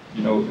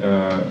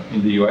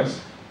 in the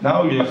U.S.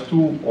 Now you have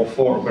 2 or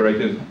 4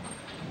 operators.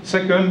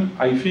 Second,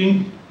 I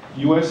think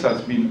US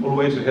has been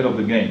always ahead of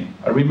the game.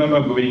 I remember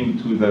going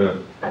to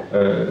the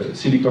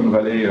Silicon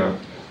Valley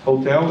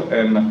hotel,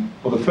 and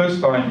for the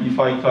first time, if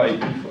I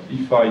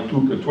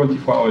took a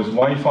 24 hours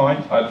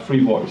Wi-Fi, I had free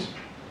voice.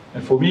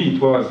 And for me,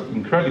 it was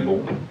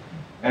incredible.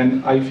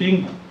 And I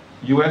think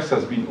US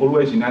has been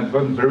always in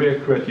advance very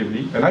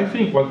creatively. And I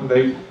think what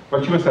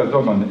US has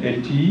done on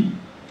LTE,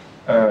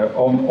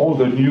 on all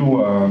the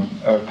new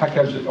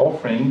package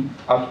offering,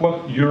 at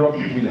what Europe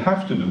will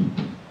have to do.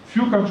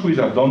 Few countries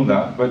have done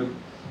that, but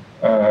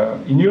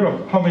in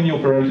Europe, how many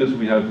operators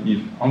we have?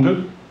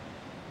 100?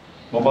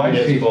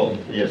 Mobile?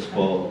 Yes,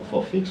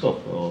 for fixed or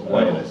for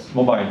wireless?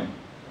 Mobile.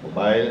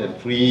 Mobile,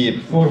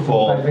 free for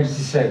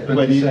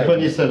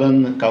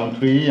 27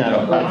 countries and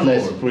at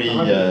least free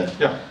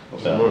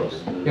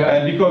operators. Yeah,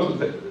 and because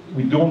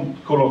we don't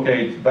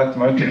collocate that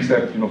much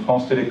except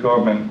France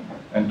Telecom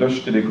and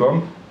Dutch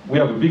Telecom, we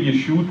have a big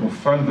issue to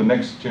fund the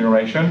next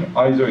generation.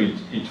 Either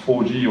it's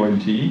 4G or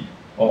LTE,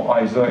 or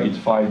either it's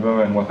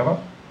fiber and whatever.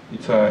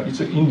 It's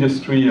an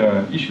industry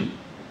issue.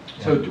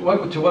 So to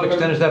what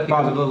extent is that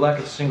because of the lack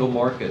of single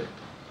market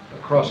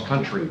across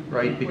country,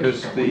 right?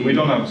 Because we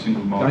don't have a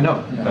single market. I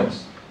know.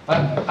 That's,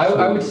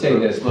 I would say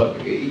this, look,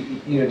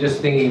 just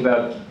thinking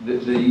about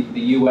the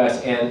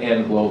US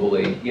and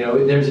globally,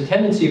 there's a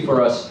tendency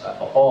for us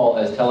all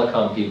as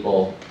telecom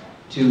people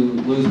to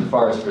lose the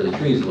forest for the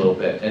trees a little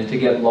bit and to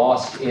get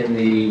lost in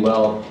the,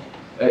 what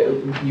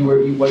you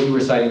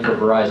were citing for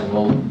Verizon,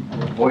 well,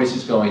 voice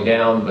is going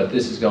down, but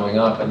this is going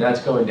up, and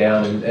that's going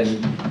down, and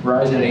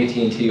Verizon and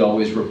AT&T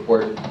always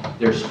report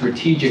their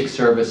strategic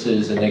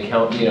services, and they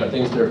count,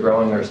 things that are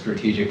growing are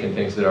strategic, and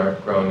things that aren't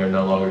growing are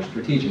no longer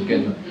strategic,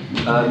 and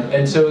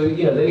so,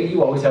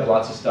 you always have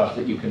lots of stuff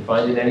that you can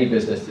find in any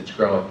business that's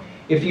growing.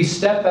 If you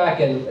step back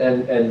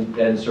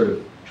and sort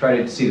of try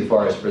to see the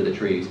forest for the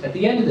trees, at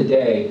the end of the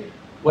day,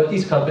 what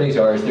these companies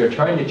are is they're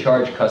trying to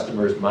charge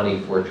customers money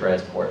for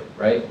transport,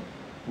 right?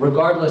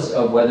 Regardless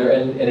of whether,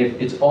 and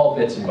it's all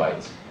bits and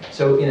bytes.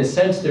 So in a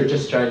sense, they're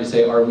just trying to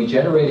say, are we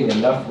generating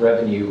enough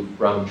revenue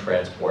from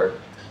transport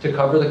to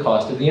cover the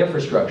cost of the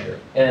infrastructure?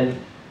 And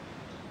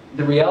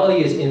the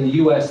reality is in the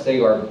US, they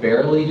are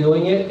barely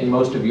doing it. In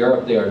most of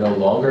Europe, they are no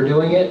longer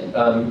doing it.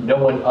 No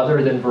one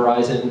other than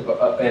Verizon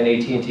and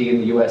AT&T in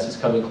the US is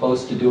coming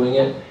close to doing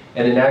it.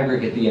 And in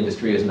aggregate, the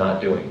industry is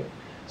not doing it.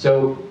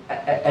 So,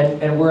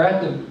 and we're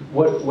at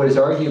what is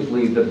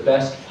arguably the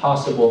best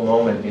possible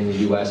moment in the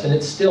US, and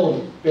it's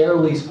still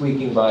barely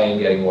squeaking by and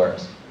getting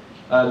worse.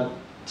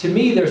 To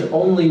me, there's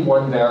only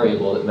one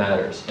variable that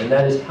matters, and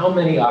that is how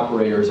many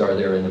operators are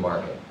there in the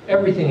market.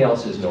 Everything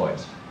else is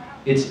noise.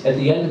 It's, at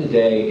the end of the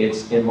day,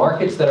 it's in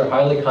markets that are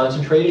highly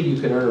concentrated, you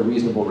can earn a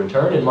reasonable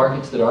return. In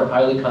markets that aren't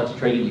highly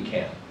concentrated, you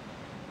can't.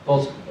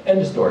 Well, end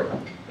of story.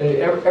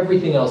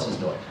 Everything else is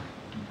noise.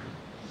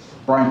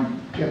 Brian?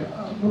 Yeah,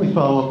 let me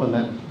follow up on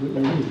that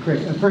really quick.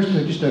 First,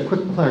 just a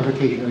quick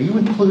clarification. Are you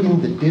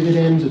including the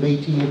dividends of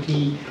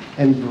AT&T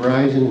and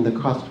Verizon in the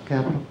cost of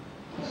capital?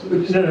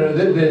 No.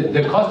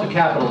 The cost of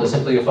capital is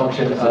simply a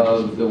function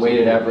of the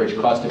weighted average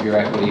cost of your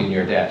equity and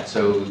your debt.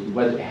 So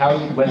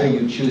whether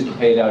you choose to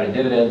pay it out in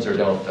dividends or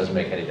don't doesn't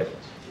make any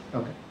difference.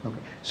 Okay. Okay.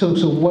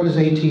 So what does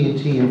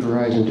AT&T and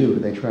Verizon do? Do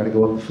they try to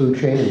go up the food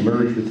chain and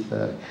merge with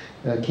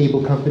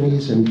cable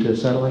companies and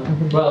satellite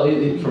companies? Well,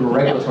 from a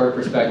regulatory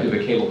perspective, a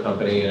cable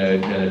company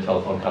and a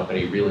telephone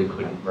company really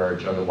couldn't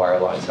merge on the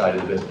wireline side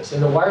of the business.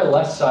 And the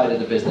wireless side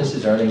of the business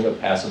is earning a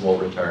passable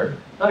return.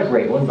 Not a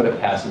great one, but a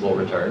passable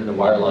return. The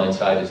wireline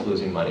side is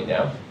losing money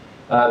now.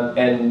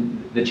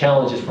 And the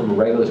challenge is, from a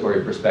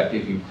regulatory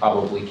perspective, you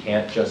probably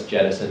can't just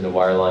jettison the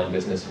wireline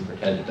business and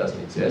pretend it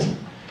doesn't exist.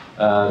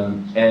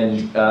 And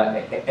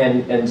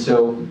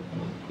so,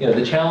 you know,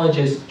 the challenge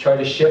is try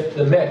to shift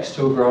the mix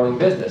to a growing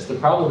business. The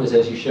problem is,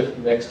 as you shift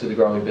the mix to the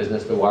growing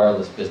business, the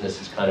wireless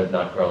business is kind of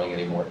not growing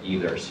anymore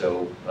either.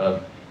 So,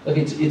 look,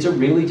 it's a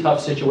really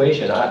tough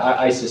situation.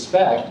 I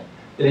suspect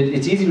that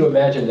it's easy to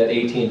imagine that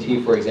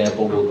AT&T, for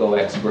example, will go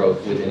X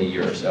growth within a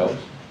year or so.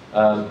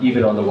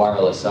 Even on the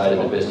wireless side of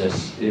the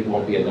business, it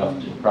won't be enough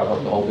to prop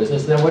up the whole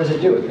business. And then what does it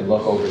do? It can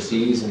look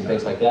overseas and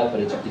things like that, but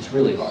it's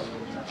really hard.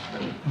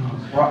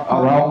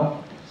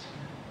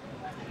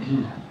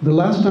 The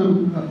last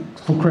time,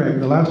 for Craig,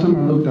 the last time I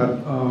looked at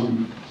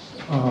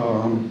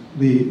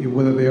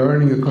whether they are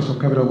earning a cost of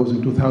capital was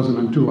in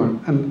 2002,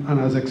 and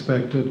as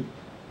expected,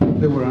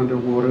 they were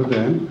underwater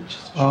then.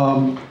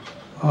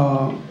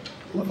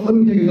 Let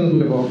me take a little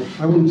bit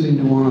of, I wouldn't say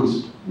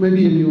nuance,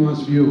 maybe a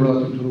nuanced view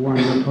relative to the one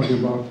you're talking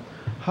about.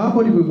 How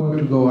about if we were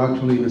to go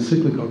actually in a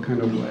cyclical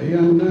kind of way?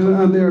 And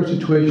there are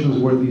situations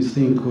where these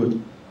things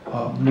could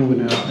move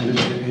in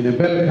a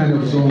better kind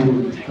of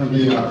zone than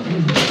they are,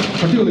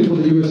 particularly for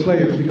the US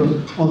players, because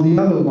on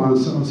the other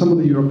ones, on some of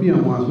the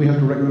European ones, we have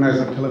to recognize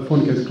that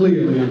Telefonica is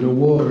clearly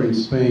underwater in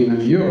Spain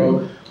and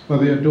Europe, but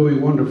they are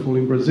doing wonderful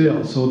in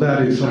Brazil. So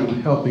that is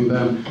helping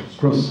them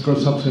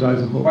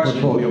cross-subsidize the whole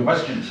portfolio.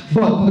 Questions?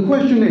 But the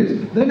question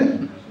is,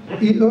 then,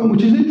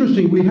 which is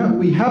interesting, we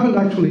haven't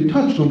actually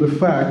touched on the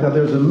fact that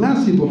there's a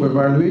massive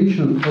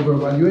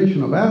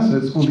overvaluation of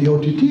assets on the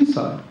OTT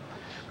side.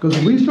 Because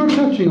we start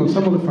touching on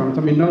some of the firms,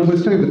 I mean,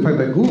 notwithstanding the fact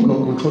that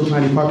Google controls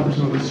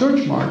 95% of the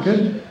search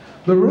market,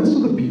 the rest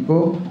of the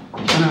people,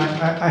 and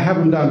I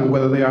haven't done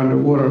whether they are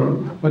underwater,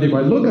 but if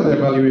I look at their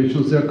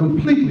valuations, they're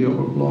completely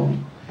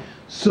overblown.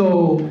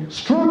 So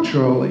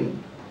structurally,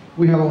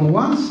 we have on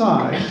one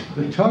side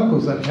the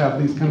telcos that have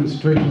these kind of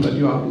situations that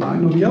you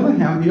outlined. On the other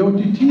hand, the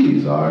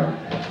OTTs are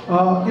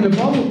in a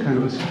bubble kind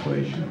of a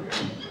situation.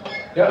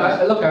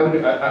 Yeah, look, I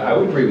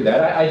would agree with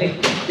that. I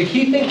think the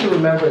key thing to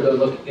remember, though,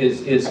 look,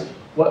 is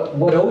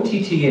what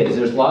OTT is.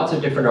 There's lots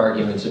of different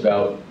arguments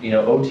about, you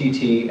know,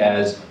 OTT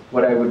as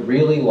what I would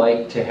really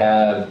like to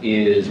have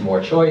is more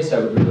choice. I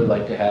would really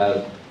like to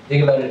have,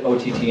 think about it,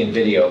 OTT in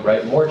video,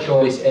 right? More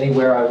choice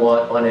anywhere I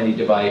want on any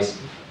device.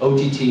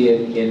 OTT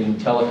in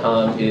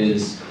telecom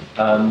is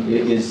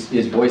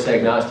voice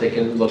agnostic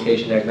and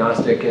location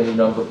agnostic and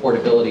number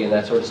portability and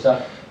that sort of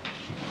stuff.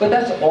 But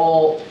that's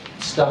all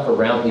stuff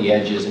around the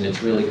edges, and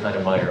it's really kind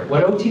of minor.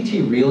 What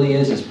OTT really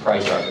is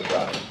price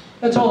arbitrage.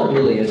 That's all it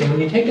really is. And when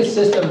you take a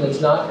system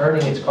that's not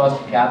earning its cost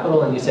of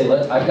capital and you say,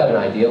 I've got an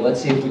idea, let's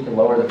see if we can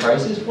lower the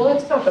prices, well,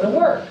 that's not going to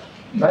work,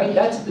 right?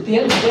 That's, at the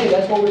end of the day,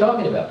 that's what we're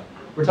talking about.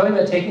 We're talking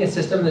about taking a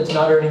system that's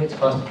not earning its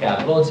cost of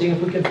capital and seeing if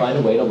we can find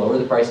a way to lower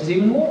the prices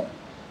even more.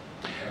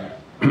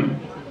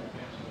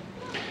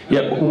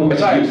 Yeah,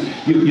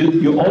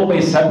 you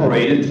always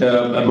separated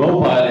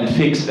mobile and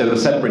fixed as a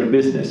separate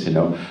business, you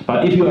know.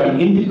 But if you are an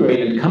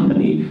integrated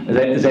company,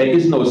 there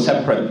is no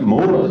separate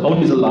mobile.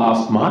 Only the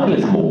last mile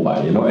is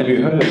mobile, you know. And we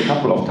heard it a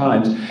couple of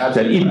times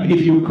that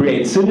if you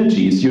create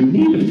synergies, you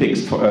need a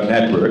fixed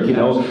network, you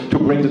know, to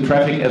bring the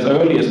traffic as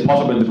early as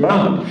possible in the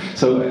ground.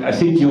 So I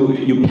think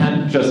you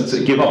can't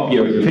just give up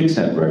your fixed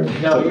network.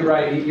 No, you're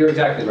right. You're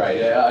exactly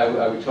right.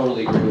 I would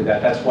totally agree with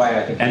that. That's why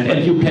I think.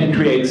 And you can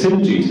create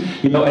synergies,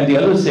 you know. And the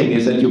other thing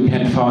is that you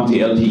can fund the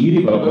LTE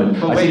development.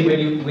 But wait,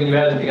 when you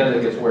add them together,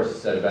 it gets worse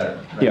instead of better.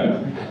 Right?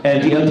 Yeah,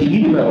 and the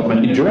LTE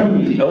development in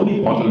Germany, the only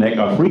bottleneck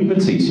are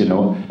frequencies, you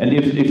know. And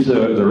if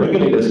the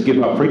regulators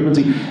give up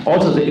frequency,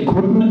 also the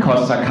equipment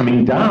costs are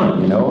coming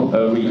down, you know.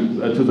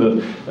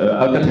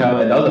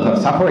 Alcatel and others are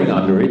suffering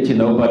under it, you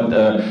know. But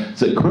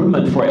the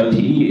equipment for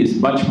LTE is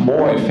much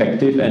more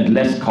effective and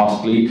less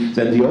costly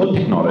than the old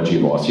technology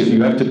was.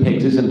 You have to take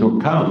this into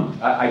account.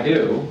 I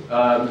do,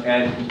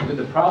 and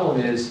the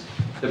problem is.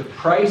 The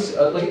price,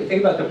 think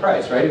about the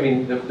price, right? I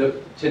mean,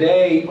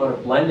 today, on a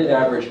blended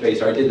average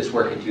basis, I did this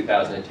work in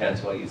 2010,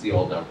 so I'll use the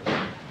old numbers.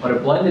 On a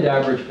blended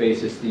average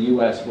basis, the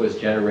US was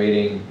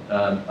generating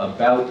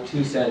about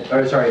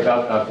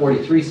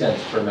 43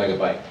 cents per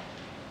megabyte.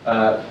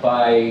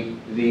 By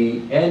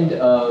the end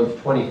of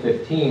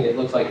 2015, it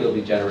looks like it'll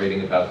be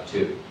generating about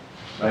 2,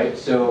 right?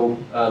 So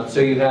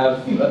you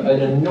have an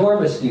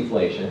enormous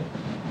deflation.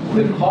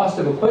 The cost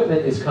of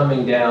equipment is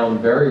coming down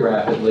very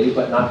rapidly,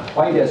 but not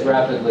quite as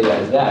rapidly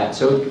as that.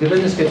 So the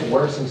business gets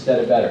worse instead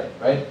of better,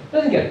 right? It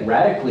doesn't get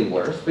radically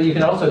worse, but you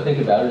can also think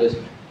about it as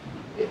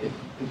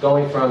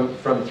going from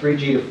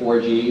 3G to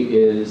 4G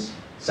is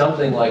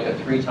something like a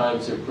 3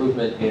 times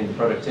improvement in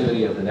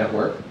productivity of the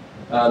network.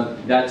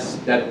 That's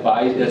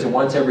a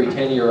once every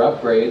 10-year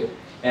upgrade.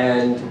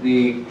 and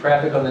the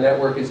traffic on the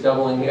network is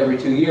doubling every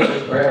 2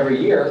 years or every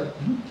year.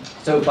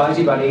 So it buys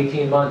you about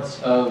 18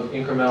 months of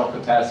incremental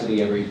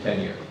capacity every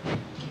 10 years.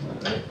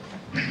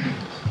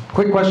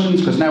 Quick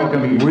questions, because now we're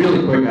going to be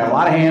really quick. A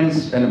lot of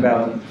hands and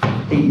about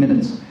 8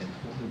 minutes.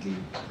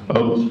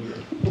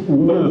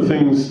 One of the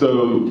things,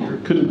 though,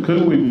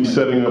 couldn't we be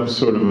setting up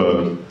sort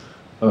of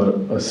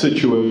a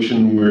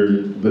situation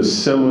where the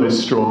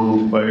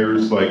semi-strong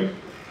players like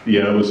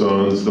the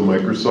Amazons, the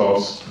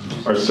Microsofts,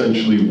 are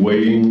essentially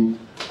waiting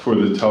for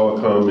the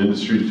telecom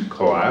industry to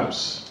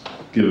collapse,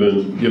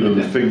 given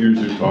the figures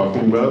you're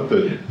talking about?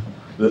 That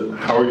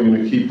how are you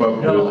going to keep up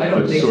with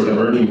that sort of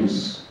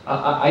earnings?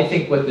 I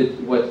think I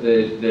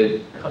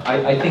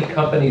think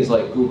companies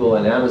like Google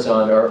and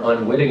Amazon are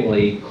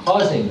unwittingly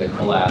causing the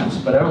collapse,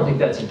 but I don't think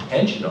that's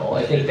intentional.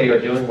 I think they are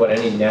doing what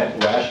any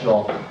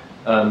rational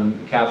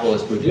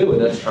capitalist would do,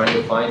 and that's trying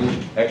to find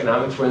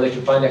economics where they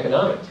can find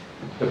economics.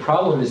 The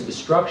problem is the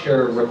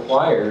structure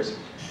requires,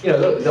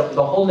 the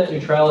whole net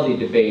neutrality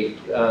debate,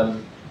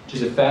 which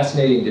is a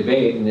fascinating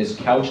debate and is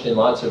couched in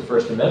lots of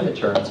First Amendment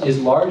terms, is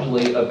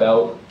largely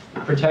about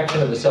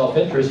protection of the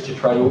self-interest to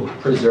try to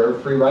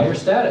preserve free rider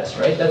status,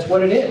 right? That's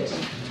what it is.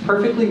 It's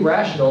perfectly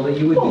rational that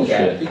you would do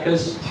that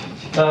because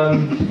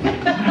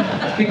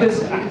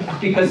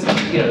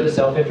the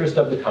self-interest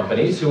of the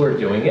companies who are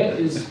doing it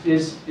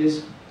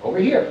is over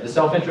here. The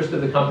self-interest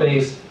of the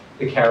companies,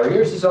 the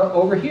carriers, is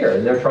over here,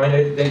 and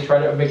they try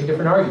to make a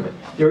different argument.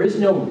 There is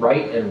no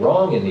right and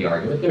wrong in the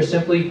argument. There's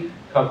simply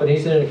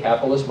companies in a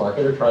capitalist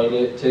market are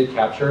trying to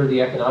capture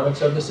the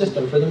economics of the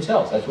system for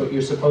themselves. That's what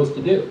you're supposed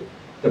to do.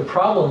 The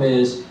problem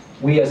is,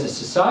 we as a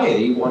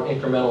society want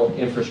incremental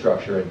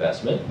infrastructure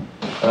investment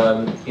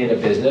in a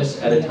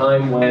business at a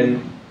time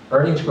when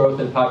earnings growth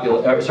and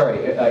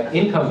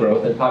income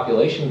growth and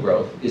population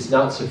growth is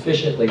not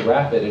sufficiently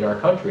rapid in our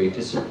country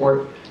to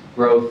support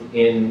growth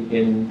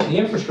in the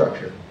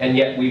infrastructure. And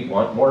yet we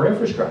want more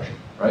infrastructure,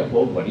 right?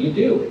 Well, what do you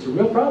do? It's a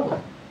real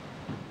problem.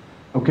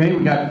 Okay,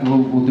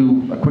 we'll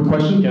do a quick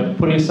question. Yeah,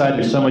 putting aside,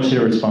 there's so much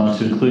here to respond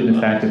to, including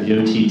the fact that the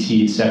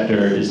OTT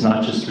sector is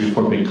not just 3 or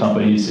 4 big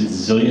companies, it's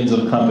zillions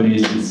of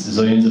companies, it's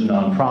zillions of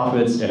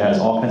nonprofits, it has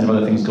all kinds of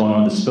other things going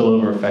on, the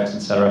spillover effects,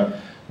 etc.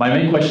 My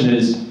main question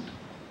is,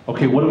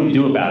 okay, what do we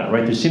do about it,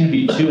 right? There seem to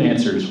be 2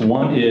 answers.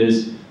 One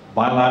is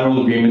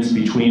bilateral agreements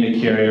between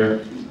a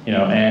carrier,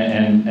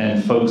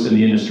 and folks in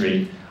the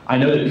industry. I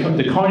know that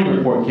the Carney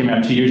report came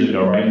out 2 years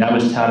ago, right? And that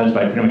was touted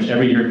by pretty much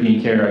every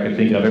European carrier I could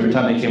think of. Every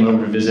time they came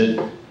over to visit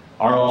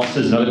our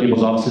offices and other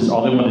people's offices,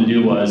 all they wanted to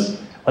do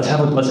was, let's have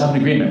an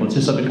agreement, let's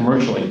do something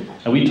commercially.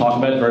 And we talked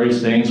about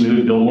various things. We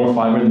would build more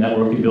fiber in the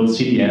network, we build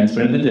CDNs,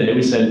 but at the end of the day,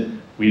 we said,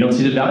 we don't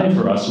see the value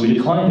for us, so we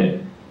declined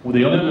it. Well,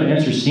 the other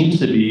answer seems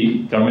to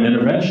be government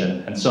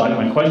intervention. And so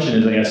my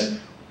question is, I guess,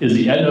 is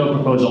the EDNO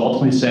proposal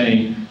ultimately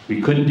saying,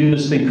 we couldn't do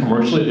this thing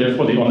commercially,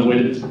 therefore the only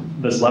way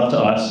that's left to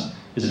us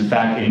is in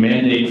fact a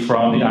mandate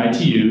from the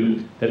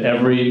ITU that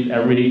every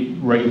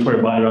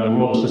regulatory body around the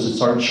world is supposed to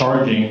start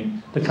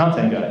charging the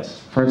content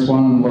guys?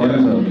 François,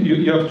 Lorenzo.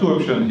 You have 2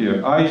 options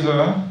here.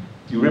 Either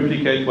you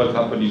replicate what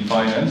happened in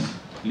finance,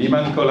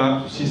 Lehman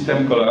collapse,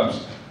 system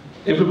collapse.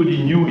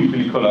 Everybody knew it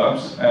will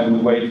collapse, and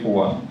we wait for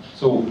one.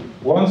 So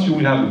once you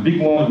will have a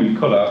big one will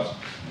collapse,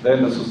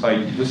 then the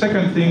society. The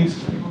second thing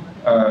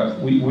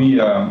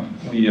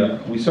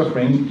we're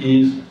suffering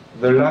is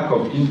the lack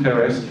of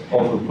interest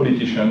of the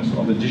politicians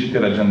on the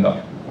digital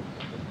agenda.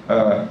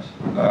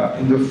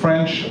 In the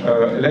French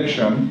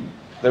election,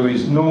 there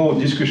is no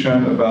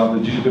discussion about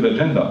the digital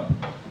agenda.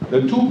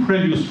 The 2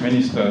 previous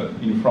ministers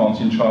in France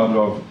in charge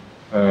of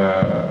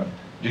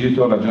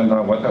digital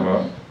agenda,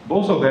 whatever,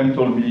 both of them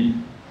told me,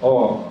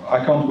 oh,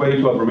 I can't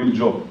wait to have a real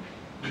job.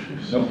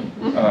 So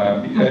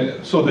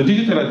the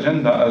digital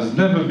agenda has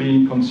never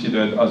been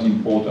considered as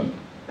important.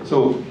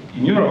 So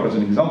in Europe, as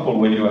an example,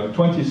 where you have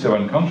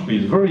 27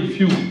 countries, very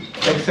few,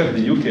 except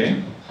the UK,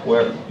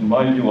 where, in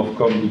my view,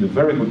 Ofcom did a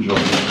very good job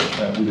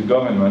with the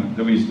government,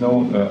 there is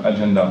no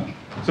agenda.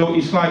 So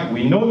it's like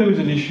we know there is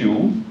an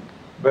issue,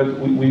 but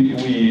we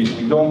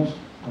don't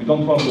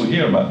want to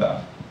hear about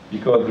that,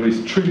 because there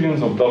is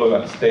trillions of dollars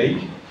at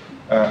stake,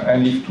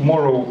 and if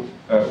tomorrow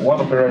one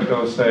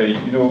operator say,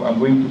 I'm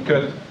going to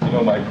cut,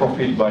 my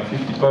profit by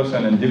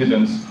 50% and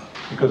dividends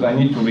because I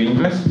need to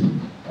reinvest,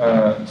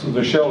 so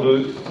the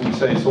shareholder will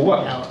say, so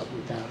what?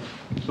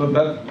 So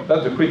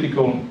that's a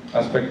critical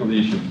aspect of the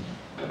issue.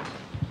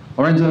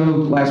 Lorenzo,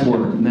 last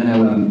word, and then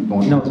Ellen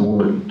going to the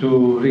word.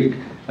 To Rick.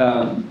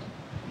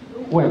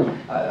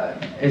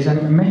 As I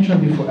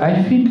mentioned before,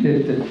 I think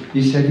that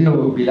this idea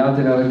of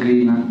bilateral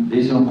agreement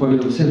based on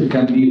quality of service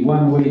can be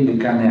one way that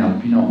can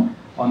help.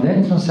 On the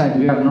Edison side,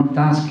 we are not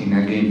asking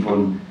again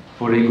for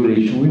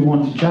regulation. We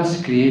want to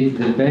just create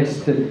the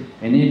best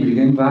enabling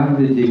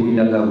environment that will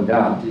allow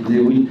that.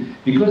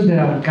 Because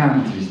there are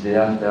countries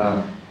that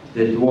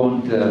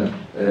won't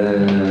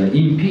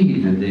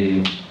impede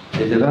the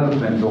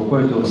development of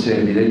quality of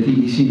service. I think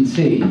it's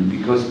insane,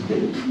 because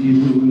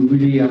you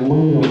really are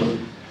aware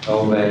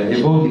of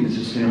evolving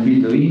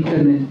sustainability of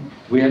internet.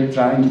 We are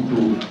trying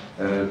to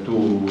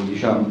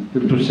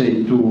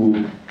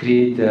to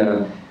create,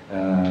 in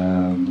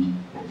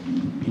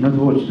other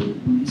words,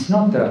 it's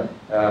not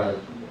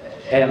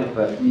help,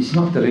 it's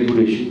not a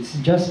regulation, it's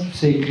just to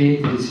say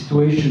create a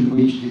situation in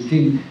which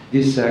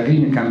this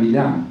agreement can be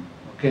done,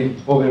 okay,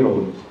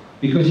 overall.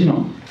 Because, you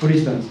know, for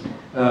instance,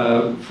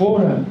 one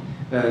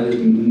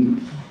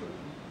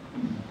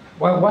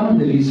of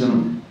the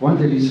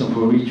reasons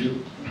for which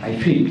I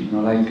think, you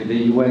know, like the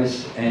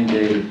US and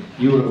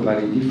Europe are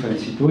in different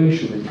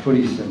situations. For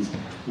instance,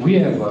 we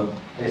have,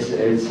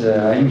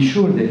 I'm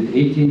sure that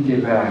AT&T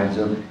and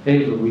Verizon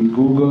have with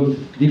Google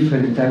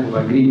different type of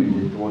agreement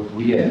than what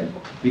we have.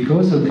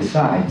 Because of the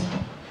size,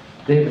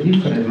 they have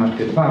different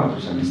market power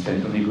to some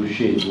extent to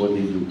negotiate what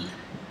they do.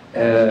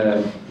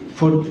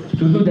 To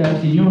do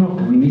that in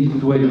Europe, we need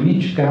to have in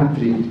each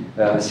country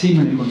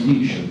similar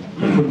conditions.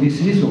 For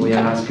this reason, we are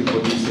asking for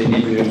this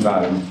enabling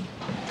environment.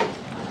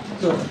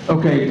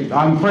 Okay,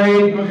 I'm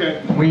afraid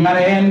we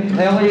gotta end.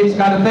 Elliott's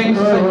gotta think.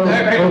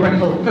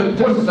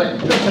 Just a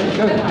second.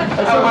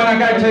 I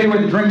gotta tell you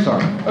where the drinks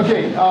are.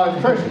 Okay,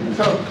 first,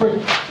 so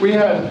quick, we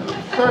had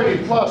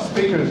 30 plus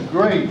speakers,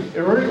 great.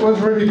 It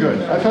was really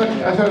good. I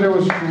thought it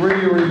was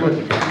really, really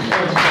good.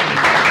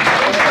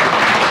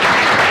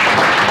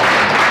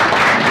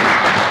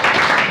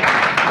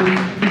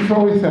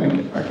 Before we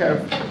think, okay,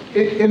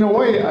 in a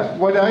way,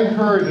 what I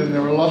heard, and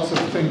there were lots of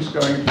things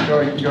going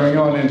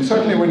on, and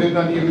certainly we did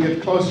not even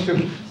get close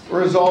to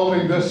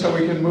resolving this, so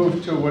we can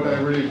move to what I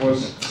really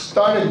was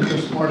starting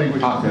this morning,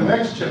 which is the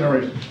next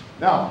generation.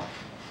 Now,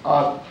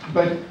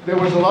 but there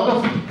was a lot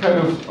of kind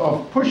of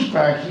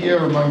pushback here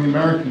among the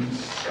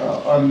Americans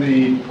on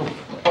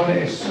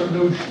a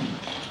solution.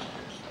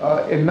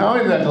 And now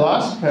in that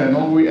last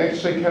panel, we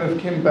actually kind of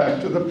came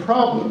back to the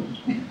problem.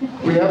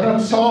 We have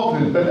not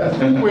solved it, but I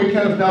think we're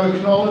kind of now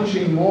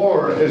acknowledging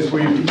more as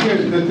we hear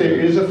that there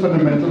is a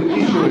fundamental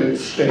issue at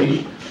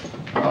stake.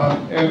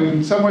 And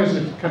in some ways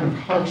it kind of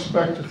harks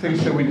back to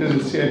things that we did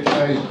at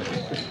CITI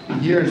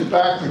years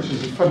back, which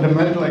is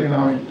fundamental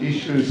economic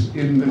issues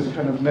in this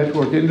kind of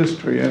network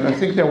industry. And I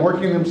think they're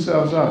working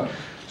themselves out.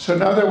 So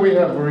now that we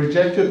have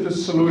rejected the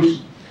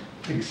solution,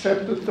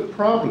 accepted the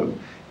problem,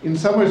 in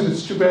some ways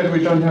it's too bad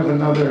we don't have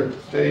another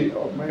day,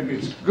 or maybe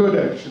it's good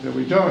actually that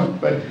we don't,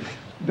 but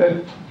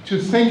that to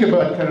think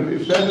about kind of,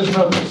 if that is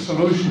not the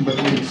solution, but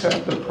we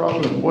accept the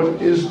problem,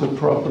 what is the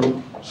proper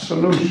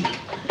solution?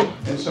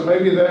 And so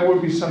maybe that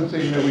would be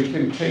something that we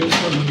can take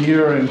from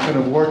here and kind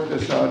of work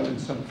this out in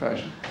some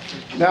fashion.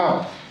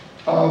 Now,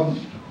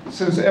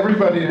 since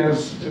everybody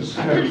is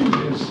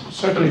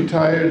certainly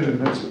tired and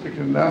that's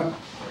enough,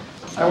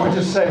 I want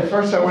to say,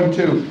 first I want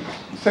to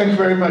thank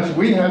very much.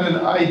 We had an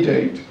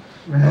IDATE,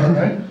 all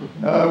right,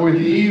 with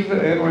Yves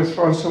and with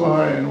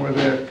François and with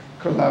their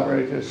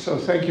collaborators. So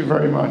thank you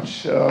very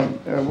much.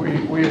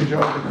 We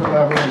enjoyed the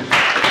collaboration.